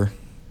shower.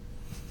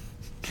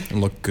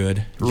 And look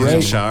good. Did you have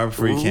a shower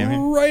before you came here?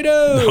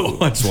 righto. No,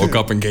 I just woke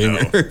up and came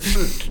here.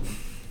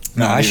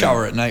 No, I even.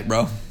 shower at night,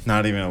 bro.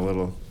 Not even a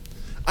little.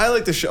 I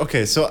like the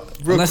Okay, so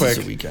real Unless quick,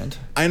 it's a weekend.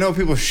 I know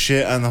people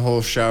shit on the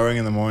whole showering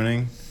in the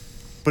morning,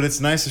 but it's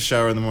nice to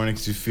shower in the morning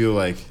because you feel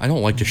like I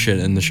don't like to shit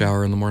in the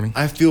shower in the morning.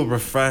 I feel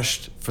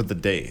refreshed for the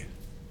day.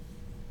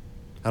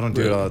 I don't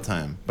do it Really? all the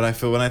time, but I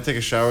feel when I take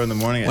a shower in the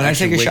morning, When it I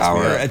actually take a wakes me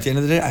shower up. at the end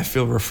of the day, I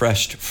feel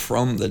refreshed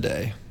from the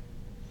day.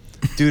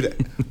 Dude,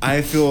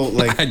 I feel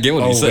like I get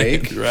what you're saying,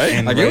 awake, right?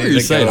 and I get what ready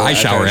you're to saying. go I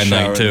after shower at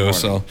night, in the too, morning.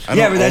 so- I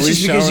Yeah, don't but that's always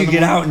just because shower you in the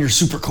get out morning. and you're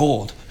super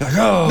cold. You're like,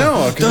 oh,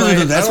 No, because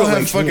I that's don't what have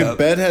wakes me fucking up.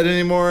 bedhead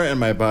anymore, and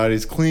my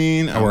body's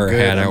clean. I'm wear a good,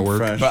 hat at I'm work.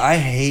 fresh. But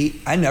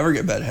I never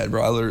get bedhead,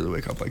 bro. I literally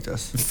wake up like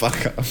this.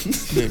 Fuck up.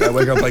 Dude, I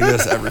wake up like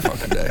this every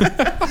fucking day. You don't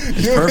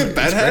get Perfect. It's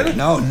bedhead? great.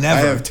 No, never.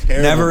 I have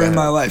terrible Never in bedhead.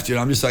 my life, dude.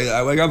 I'm just like,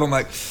 I wake up, I'm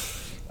like,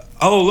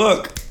 oh,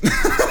 look.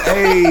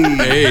 Hey.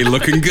 Hey,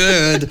 looking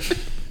good.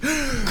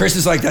 Chris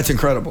is like, that's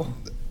incredible.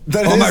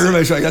 That All my is-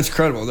 roommates are like, that's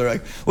incredible. They're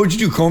like, what'd you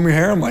do, comb your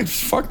hair? I'm like,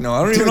 fuck no, I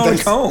don't Dude, even know how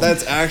to comb.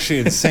 that's actually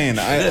insane.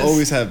 I It is.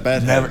 always have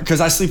bedhead. Never,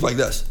 because I sleep like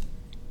this.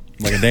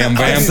 Like a damn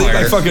I sleep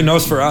vampire. like fucking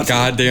Nosferatu.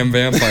 Goddamn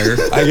vampire.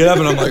 I get up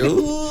and I'm like,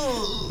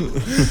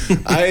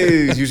 ooh. I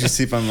usually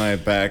sleep on my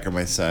back or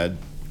my side.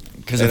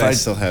 Because And if I I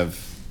still have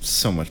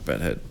so much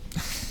bedhead.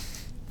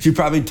 you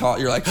probably taught,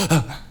 you're like,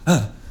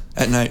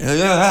 at night,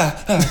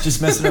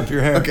 just messing up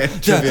your hair. Okay,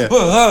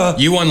 trivia.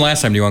 You won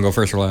last time. Do you want to go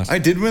first or last? I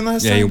did win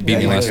last Yeah, time? you beat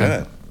me Oh my last time.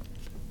 God.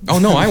 Oh,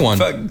 no, I won.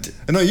 Fuck.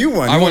 No, you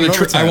won. I You won in the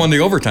overtime. I won the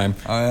overtime.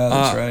 Oh, yeah,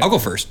 that's right. I'll go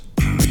first.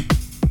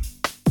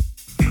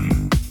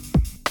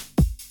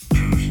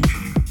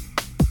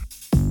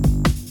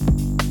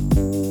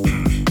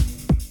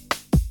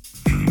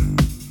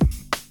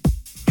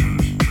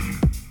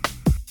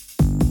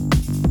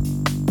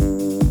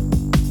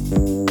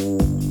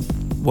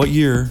 What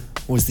year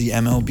was the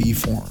MLB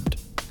formed?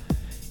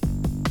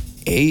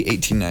 A,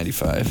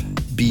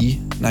 1895, B,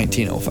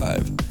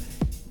 1905,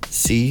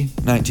 C,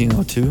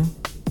 1902,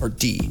 or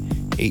D,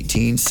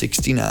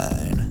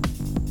 1869?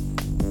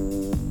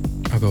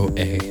 I'll go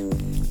A.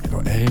 I go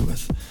A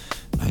with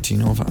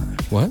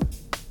 1905. What?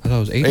 I thought it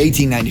was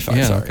 1895,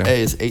 Yeah, sorry. okay. A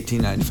is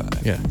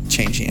 1895. Yeah.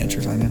 Change the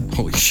answers on you.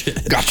 Holy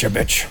shit. Gotcha,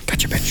 bitch.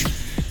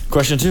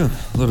 Question 2,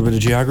 a little bit of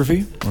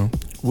geography. Oh.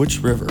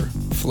 Which river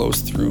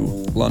flows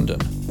through London?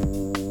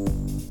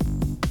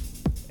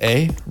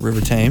 A,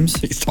 River Thames.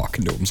 He's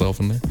talking to himself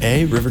in there.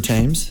 A, River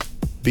Thames.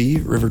 B,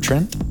 River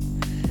Trent.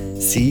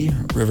 C,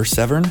 River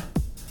Severn.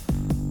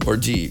 Or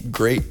D,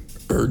 D,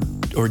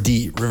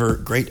 River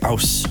Great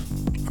Ouse.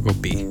 I'll go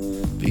B.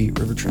 B,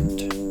 River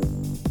Trent.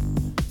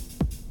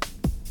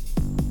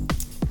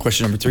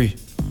 Question number 3.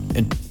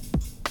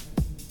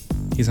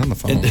 He's on the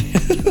phone.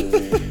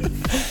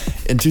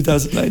 In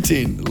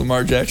 2019,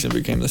 Lamar Jackson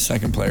became the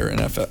second player in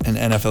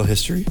NFL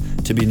history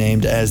to be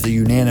named as the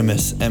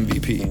unanimous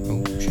MVP.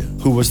 Oh, shit.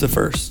 Who was the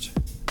first?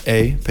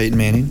 A, Peyton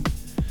Manning.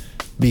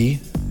 B,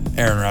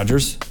 Aaron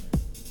Rodgers.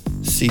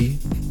 C,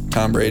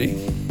 Tom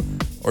Brady.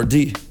 Or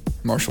D,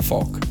 Marshall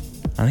Faulk.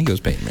 I think it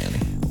was Peyton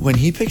Manning. When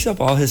he picks up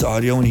all his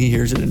audio when he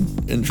hears it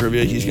in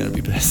trivia, he's going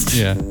to be pissed.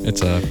 Yeah,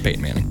 it's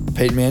Peyton Manning.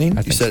 Peyton Manning?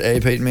 I You think said A,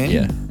 Peyton Manning?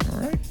 Yeah. All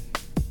right.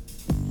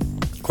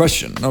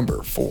 Question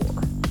number 4.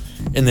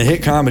 In the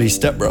hit comedy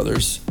Step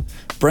Brothers,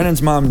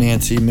 Brennan's mom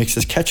Nancy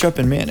mixes ketchup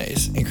and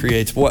mayonnaise and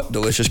creates what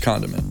delicious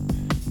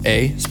condiment?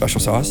 A, special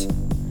sauce.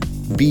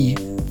 B,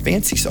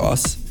 fancy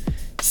sauce.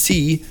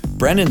 C,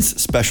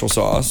 Brennan's special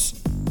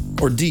sauce.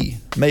 Or D,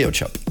 mayo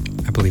chup.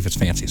 I believe it's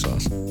fancy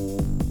sauce.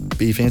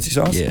 B, fancy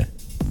sauce? Yeah.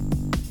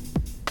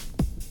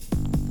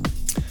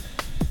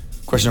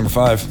 Question number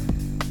 5.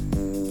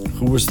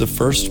 Who was the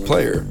first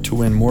player to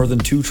win more than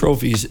 2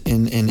 trophies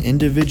in an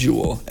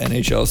individual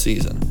NHL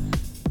season?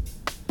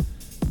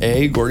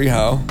 A, Gordie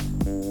Howe.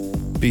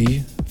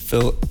 B,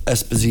 Phil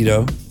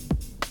Esposito.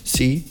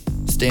 C,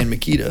 Stan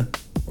Mikita.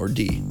 Or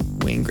D,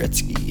 Wayne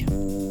Gretzky.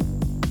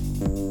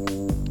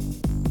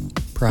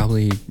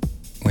 Probably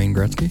Wayne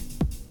Gretzky.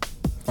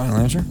 Final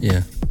answer?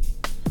 Yeah.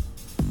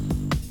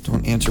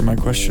 Don't answer my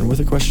question with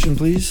a question,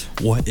 please.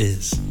 What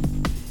is?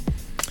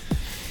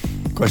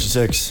 Question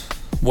 6.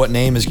 What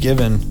name is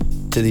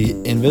given to the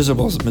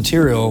invisible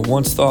material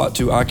once thought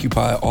to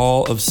occupy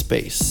all of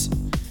space?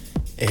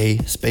 A,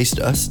 space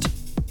dust.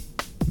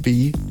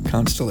 B,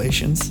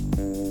 constellations.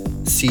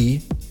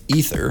 C,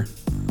 ether.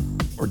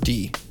 Or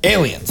D,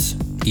 aliens.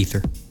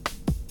 Ether.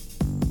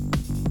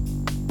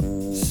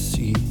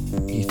 C,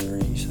 ether,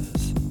 he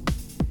says.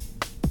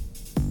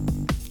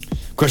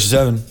 Question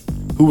 7.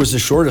 Who was the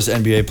shortest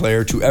NBA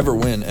player to ever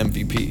win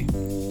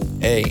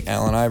MVP? A,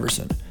 Allen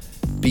Iverson.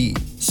 B,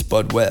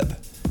 Spud Webb.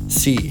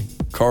 C,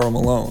 Karl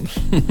Malone.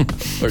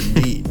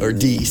 or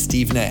D,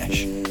 Steve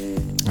Nash.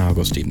 I'll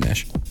go Steve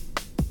Nash.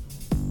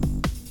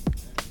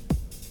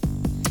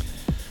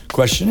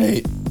 Question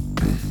 8.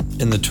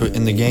 In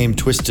the game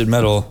Twisted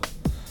Metal,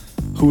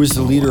 who is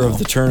the leader of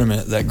the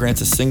tournament that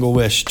grants a single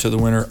wish to the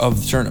winner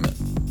of the tournament?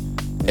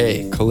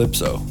 A,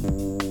 Calypso.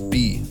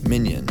 B,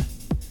 Minion.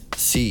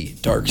 C,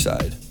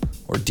 Darkseid.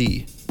 Or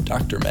D,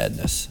 Dr.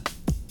 Madness.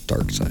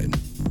 Darkseid.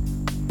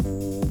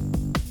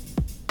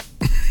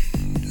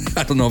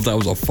 I don't know if that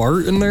was a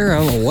fart in there.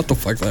 I don't know what the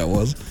fuck that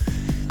was.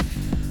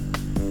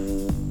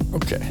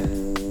 Okay.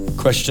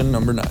 Question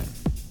number 9.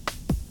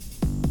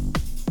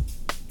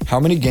 How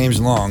many games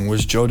long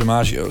was Joe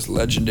DiMaggio's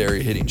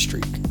legendary hitting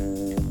streak?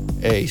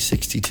 A,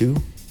 62.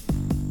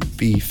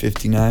 B,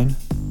 59.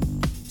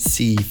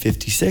 C,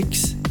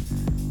 56.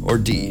 Or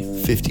D,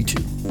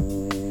 52.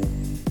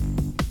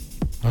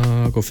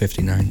 I'll go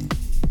 59.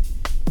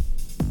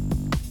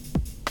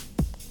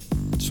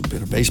 It's a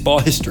bit of baseball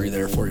history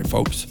there for you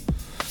folks.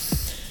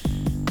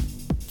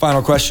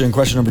 Final question,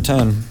 question number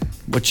 10.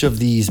 Which of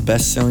these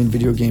best-selling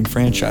video game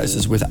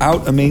franchises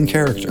without a main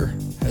character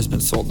has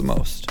been sold the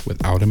most?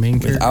 Without a main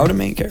character? Without a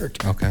main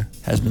character. Okay.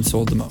 Has been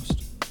sold the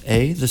most.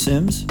 A, The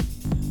Sims.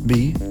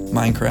 B,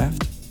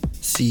 Minecraft.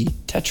 C,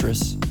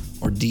 Tetris.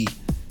 Or D,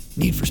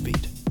 Need for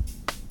Speed.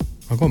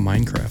 I'll go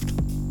Minecraft.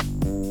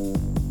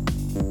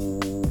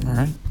 All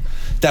right.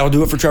 That'll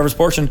do it for Trevor's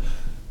portion.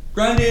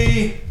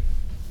 Grundy!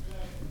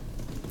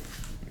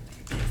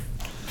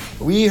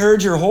 We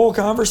heard your whole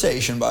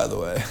conversation, by the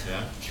way.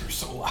 Yeah. You're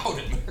so loud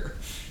in there.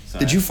 Sorry.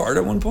 Did you fart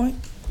at one point?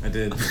 I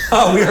did.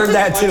 Oh, we heard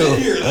that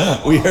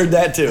too. We heard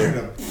that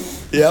too.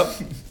 Yep.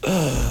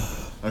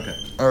 Okay.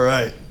 All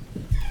right.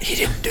 He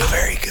didn't do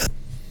very good.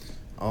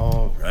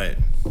 All right.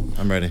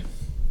 I'm ready.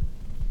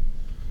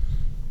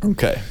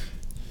 Okay.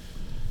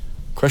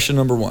 Question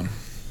number 1.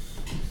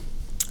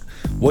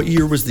 What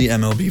year was the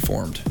MLB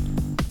formed?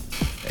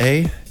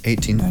 A,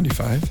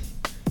 1895.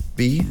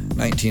 B,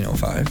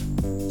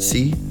 1905.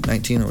 C,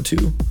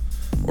 1902.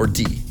 Or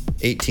D,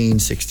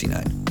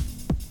 1869.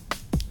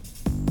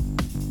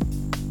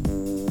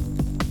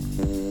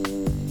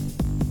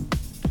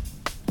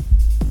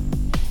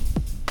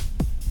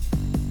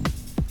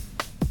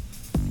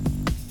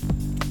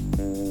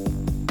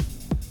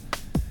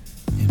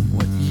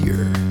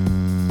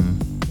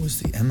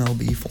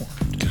 MLB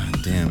formed?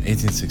 God damn,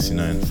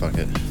 1869. Fuck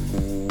it.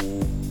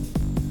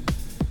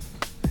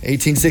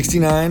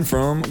 1869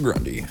 from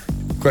Grundy.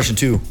 Question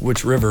 2.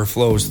 Which river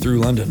flows through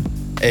London?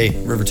 A.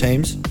 River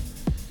Thames.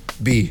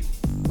 B.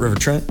 River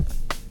Trent.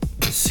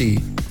 C.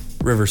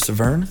 River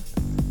Severn.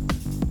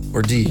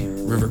 Or D.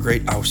 River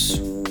Great Ouse.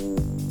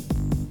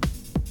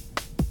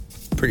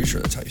 Pretty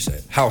sure that's how you say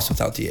it. House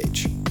without the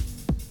H.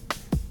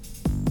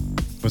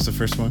 What's the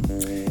first one?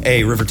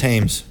 A. River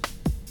Thames.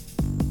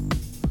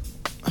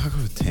 I'll go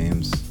with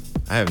Thames.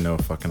 I have no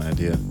fucking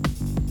idea.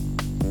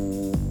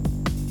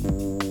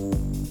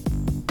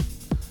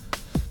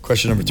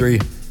 Question number 3.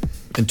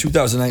 In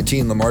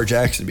 2019, Lamar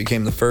Jackson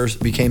became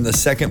the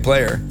second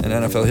player in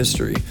NFL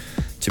history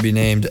to be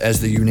named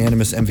as the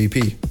unanimous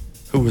MVP.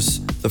 Who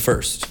was the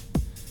first?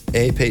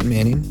 A. Peyton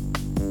Manning.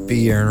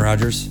 B. Aaron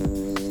Rodgers.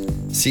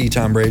 C.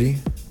 Tom Brady.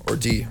 Or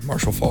D.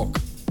 Marshall Faulk.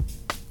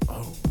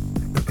 Oh.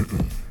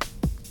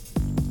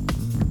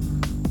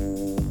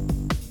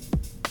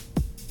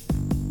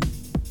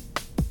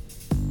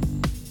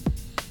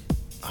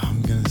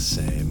 I'm gonna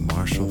say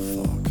Marshall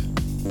Faulk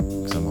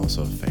because I'm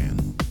also a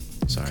fan.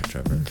 Sorry,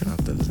 Trevor. Okay. Not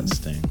that doesn't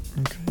sting.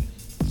 Okay.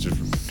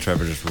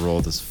 Trevor just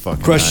rolled his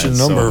fucking Question eyes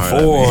number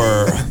so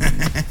hard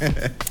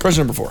at 4.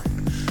 Question number 4.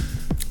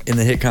 In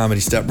the hit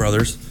comedy Step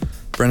Brothers,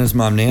 Brennan's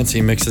mom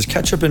Nancy mixes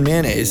ketchup and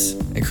mayonnaise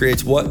and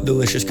creates what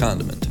delicious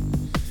condiment?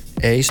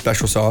 A.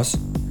 Special sauce.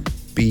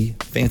 B.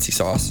 Fancy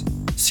sauce.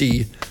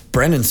 C.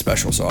 Brennan's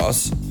special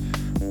sauce.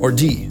 Or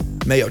D.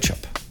 Mayo chup.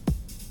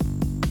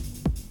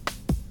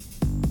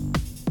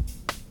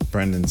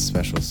 Brendan's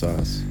special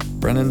sauce.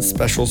 Brennan's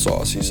special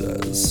sauce, he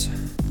says.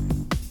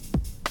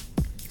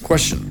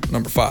 Question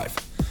number 5.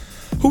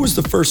 Who was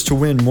the first to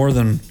win more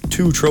than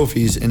 2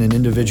 trophies in an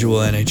individual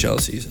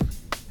NHL season?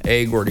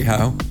 A. Gordie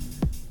Howe.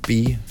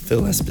 B.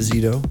 Phil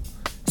Esposito.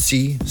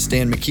 C.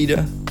 Stan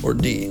Mikita. Or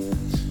D.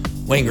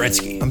 Wayne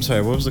Gretzky. I'm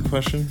sorry, what was the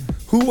question?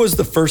 Who was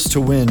the first to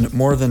win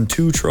more than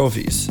 2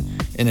 trophies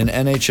in an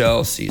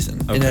NHL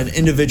season? In an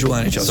individual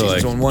NHL season,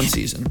 like, so in one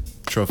season.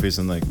 Trophies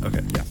and like,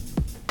 okay. Yeah.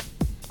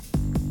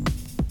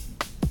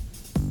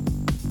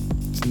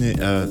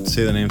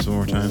 Say the names one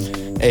more time.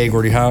 A.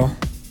 Gordie Howe.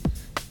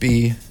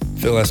 B.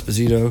 Phil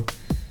Esposito.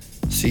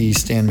 C.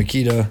 Stan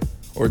Mikita.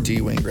 Or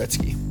D. Wayne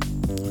Gretzky.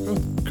 I'll go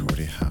with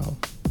Gordie Howe.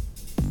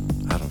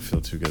 I don't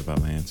feel too good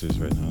about my answers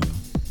right now, though.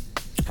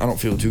 I don't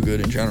feel too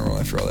good in general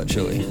after all that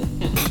chili.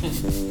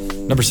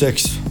 Number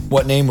 6.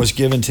 What name was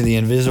given to the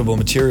invisible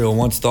material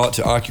once thought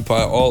to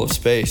occupy all of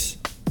space?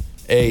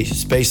 A.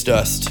 Space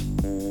dust.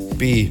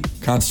 B.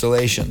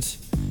 Constellations.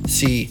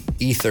 C.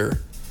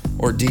 Ether.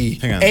 Or D.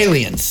 Hang on.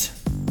 Aliens.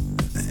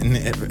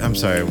 I'm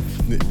sorry.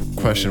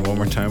 Question one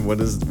more time. What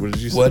did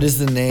you say? What is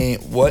the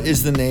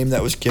name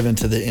that was given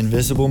to the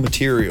invisible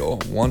material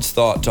once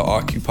thought to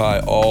occupy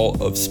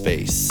all of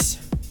space?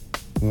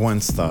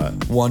 Once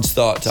thought. Once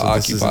thought to So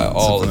this occupy isn't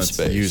all something of that's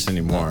space. used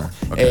anymore.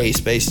 No. Okay. A.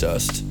 Space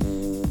dust.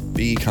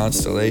 B.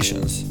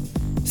 Constellations.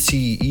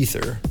 C.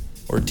 Ether.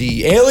 Or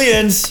D.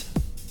 Aliens.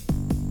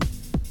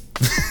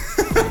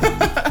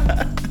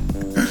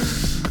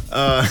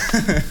 I'll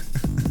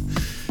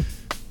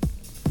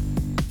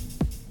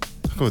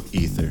go with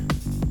ether.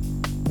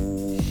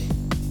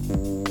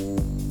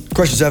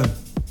 Question 7.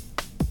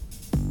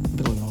 I've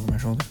been looking over my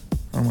shoulder.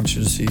 I don't want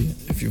you to see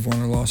if you've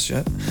won or lost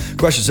yet.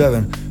 Question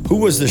 7. Who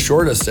was the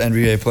shortest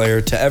NBA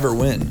player to ever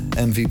win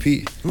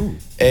MVP? Ooh.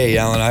 A.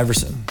 Allen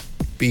Iverson.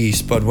 B.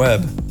 Spud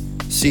Webb.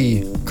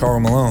 C. Karl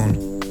Malone.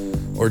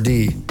 Or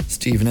D.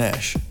 Steve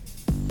Nash.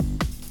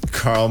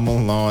 Karl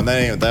Malone.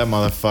 That ain't that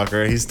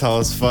motherfucker. He's tall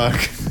as fuck.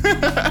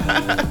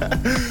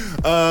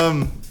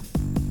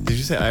 Did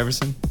you say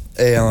Iverson?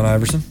 A. Allen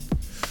Iverson.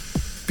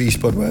 B.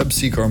 Spud Webb.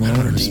 C. Karl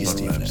Malone. Or D. Spud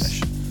Steve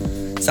Webb's. Nash.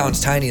 Sounds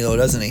tiny though,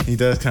 doesn't he? He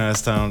does kind of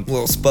sound.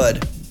 Little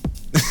Spud.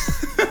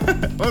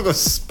 I'll go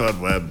Spud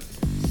Webb.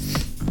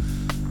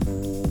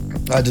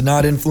 I did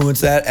not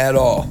influence that at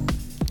all.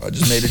 I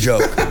just made a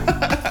joke.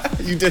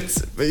 You did,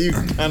 but you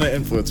kind of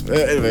influenced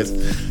me.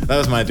 Anyways, that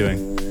was my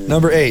doing.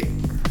 Number 8.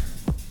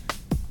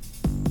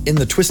 In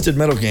the Twisted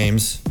Metal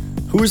games,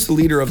 who is the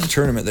leader of the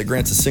tournament that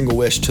grants a single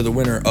wish to the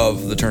winner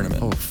of the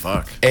tournament? Oh,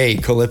 fuck. A.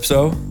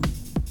 Calypso.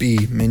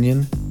 B.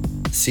 Minion.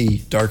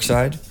 C.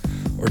 Darkseid.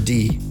 Or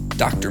D.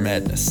 Dr.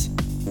 Madness.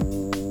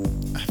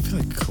 I feel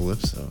like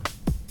Calypso.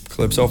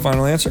 Calypso,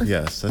 final answer?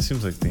 Yes, that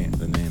seems like the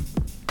name.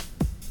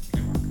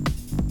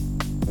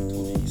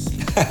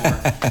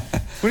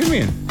 What do you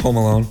mean? Home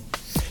Alone.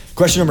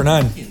 Question number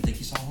 9. You didn't think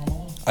you saw Home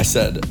Alone? I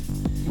said,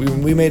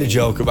 we made a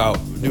joke about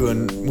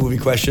doing movie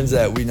questions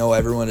that we know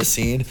everyone has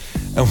seen.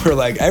 And we're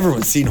like,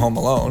 everyone's seen Home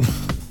Alone.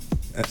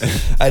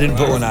 I didn't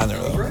put one on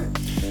there,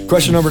 though.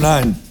 Question number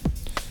 9.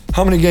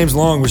 How many games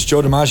long was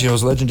Joe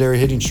DiMaggio's legendary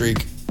hitting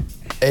streak?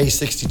 A.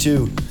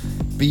 62.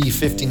 B.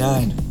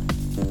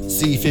 59.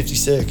 C.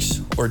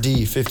 56. Or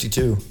D.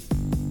 52.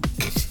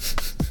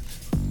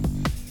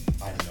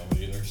 I didn't know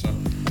either, so.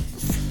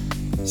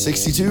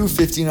 62,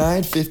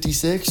 59,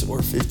 56,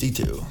 or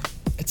 52.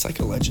 It's like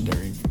a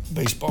legendary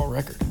baseball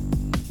record.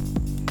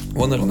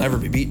 One that'll never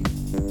be beaten.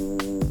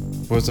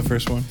 What was the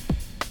first one?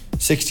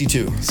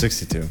 62.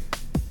 62.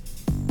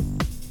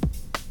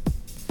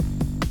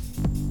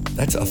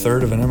 That's a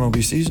third of an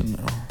MLB season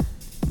now.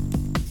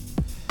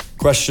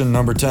 Question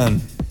number 10.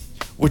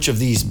 Which of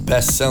these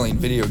best-selling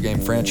video game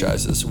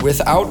franchises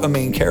without a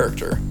main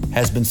character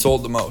has been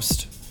sold the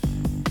most?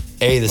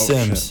 A. The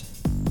Sims.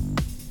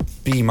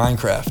 Shit. B.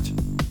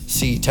 Minecraft.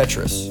 C.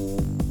 Tetris.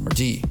 Or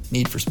D.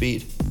 Need for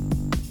Speed.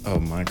 Oh,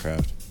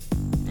 Minecraft.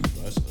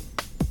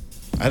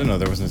 I didn't know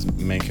there wasn't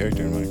a main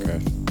character in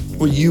Minecraft.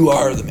 Well, you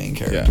are the main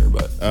character, Yeah.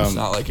 but it's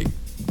not like a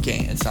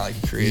game. It's not like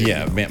a creative.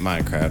 Yeah,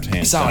 Minecraft. Hands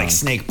It's not down. like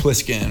Snake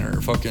Plissken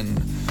or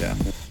fucking Yeah.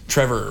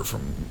 Trevor from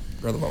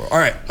Brother Bubble. All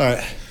right.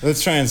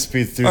 Let's try and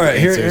speed through. All the right.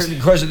 Here answers.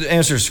 the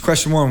answers.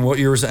 Question 1. What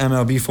year was the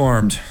MLB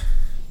formed?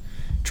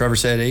 Trevor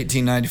said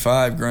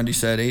 1895. Grundy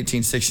said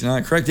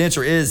 1869. Correct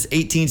answer is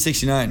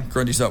 1869.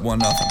 Grundy's up 1-0.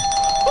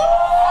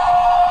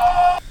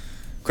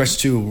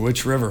 Question 2.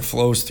 Which river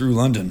flows through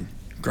London?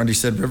 Grundy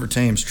said River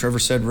Thames. Trevor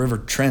said River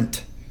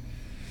Trent.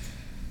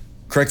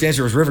 Correct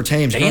answer was River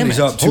Thames. Grundy's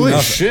up 2-0. Holy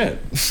shit.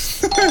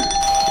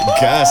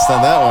 Gassed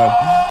on that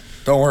one.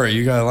 Don't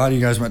worry, a lot of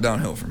you guys went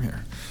downhill from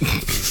here.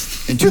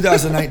 In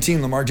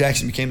 2019, Lamar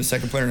Jackson became the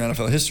second player in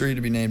NFL history to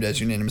be named as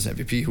unanimous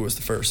MVP. Who was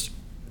the first?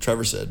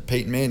 Trevor said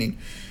Peyton Manning.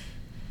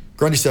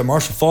 Grundy said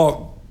Marshall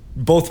Faulk.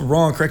 Both were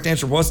wrong. Correct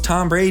answer was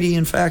Tom Brady.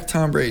 In fact,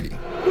 Tom Brady.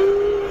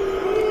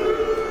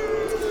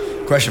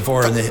 Question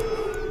 4.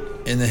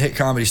 In the hit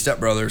comedy Step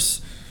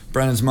Brothers,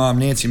 Brennan's mom,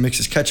 Nancy,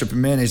 mixes ketchup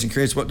and mayonnaise and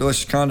creates what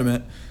delicious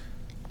condiment?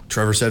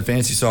 Trevor said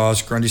fancy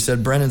sauce. Grundy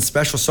said Brennan's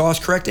special sauce.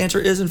 Correct answer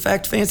is, in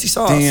fact, fancy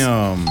sauce.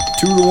 Damn.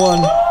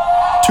 2-1.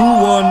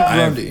 2-1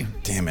 Grundy.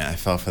 Damn it, I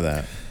fell for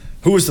that.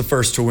 Who was the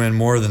first to win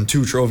more than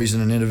 2 trophies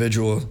in an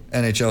individual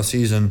NHL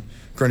season?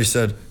 Grundy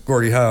said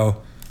Gordie Howe.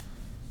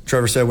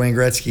 Trevor said Wayne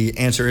Gretzky.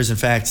 Answer is, in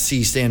fact,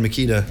 C. Stan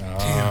Mikita.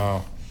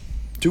 Oh.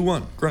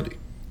 2-1 Grundy.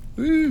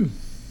 Woo.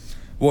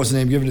 What was the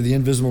name given to the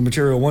invisible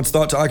material once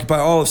thought to occupy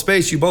all of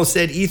space? You both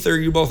said ether.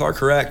 You both are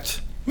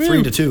correct.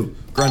 3-2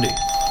 Grundy.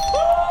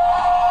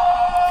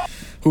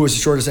 Who was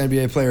the shortest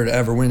NBA player to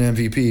ever win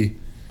MVP?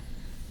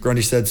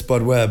 Grundy said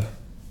Spud Webb.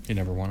 He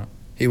never won it.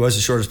 He was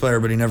the shortest player,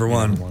 but he never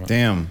won.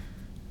 Damn.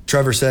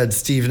 Trevor said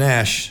Steve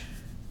Nash.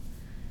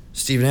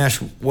 Steve Nash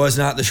was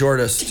not the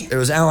shortest. It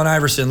was Allen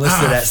Iverson,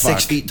 listed at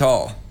 6 feet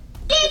tall.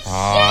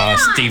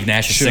 Steve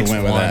Nash is Should have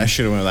went with that. I 6'1".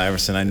 should have went with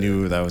Iverson. I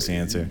knew that was the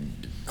answer.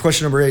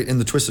 Question number 8. In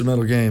the Twisted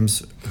Metal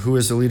games, who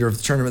is the leader of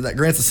the tournament that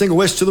grants a single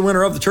wish to the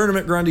winner of the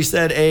tournament? Grundy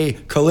said A.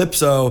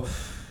 Calypso.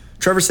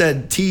 Trevor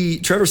said T.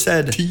 Trevor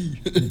said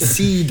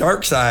C.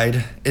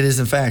 Darkside. It is,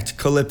 in fact,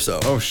 Calypso.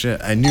 Oh,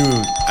 shit. I knew.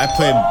 I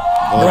played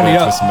a little Grundy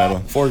bit of up. Twisted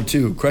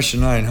Metal. 4-2. Question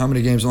 9. How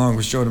many games long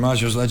was Joe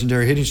DiMaggio's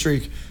legendary hitting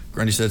streak?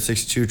 Grundy said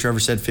 62. Trevor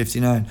said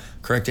 59.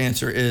 Correct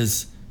answer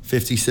is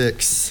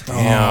 56.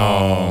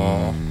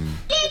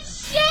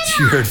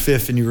 You heard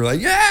fifth and you were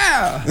like,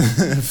 yeah!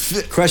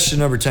 Question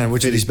number 10.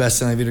 Which of these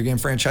best-selling video game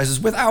franchises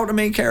without a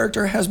main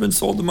character has been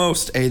sold the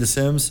most? A. The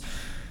Sims.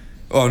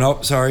 Oh,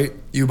 no, sorry.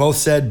 You both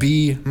said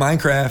B.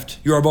 Minecraft.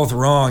 You are both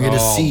wrong. It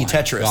is C.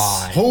 Tetris.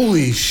 God.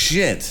 Holy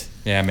shit.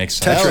 Yeah, it makes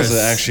sense. That was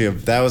Tetris. actually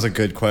that was a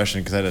good question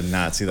because I did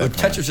not see that. But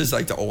coming. Tetris is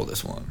like the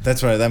oldest one.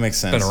 That's right. That makes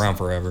sense. Been around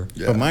forever.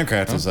 Yeah. But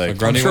Minecraft was like.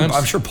 Grundy wins?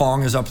 I'm sure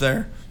Pong is up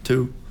there,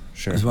 too,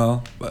 Sure. as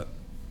well. But,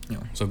 you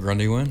know. So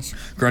Grundy wins.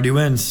 Grundy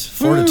wins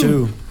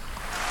 4-2.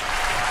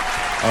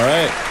 All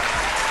right.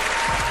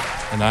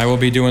 And I will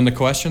be doing the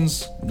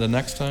questions the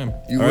next time.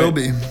 You All will right.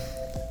 be.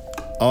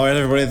 All right,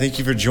 everybody. Thank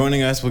you for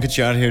joining us. We'll get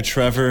you out of here,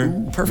 Trevor.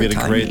 perfect We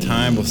had a great timing.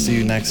 time. We'll see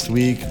you next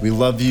week. We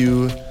love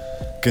you.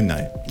 Good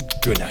night.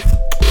 Good night.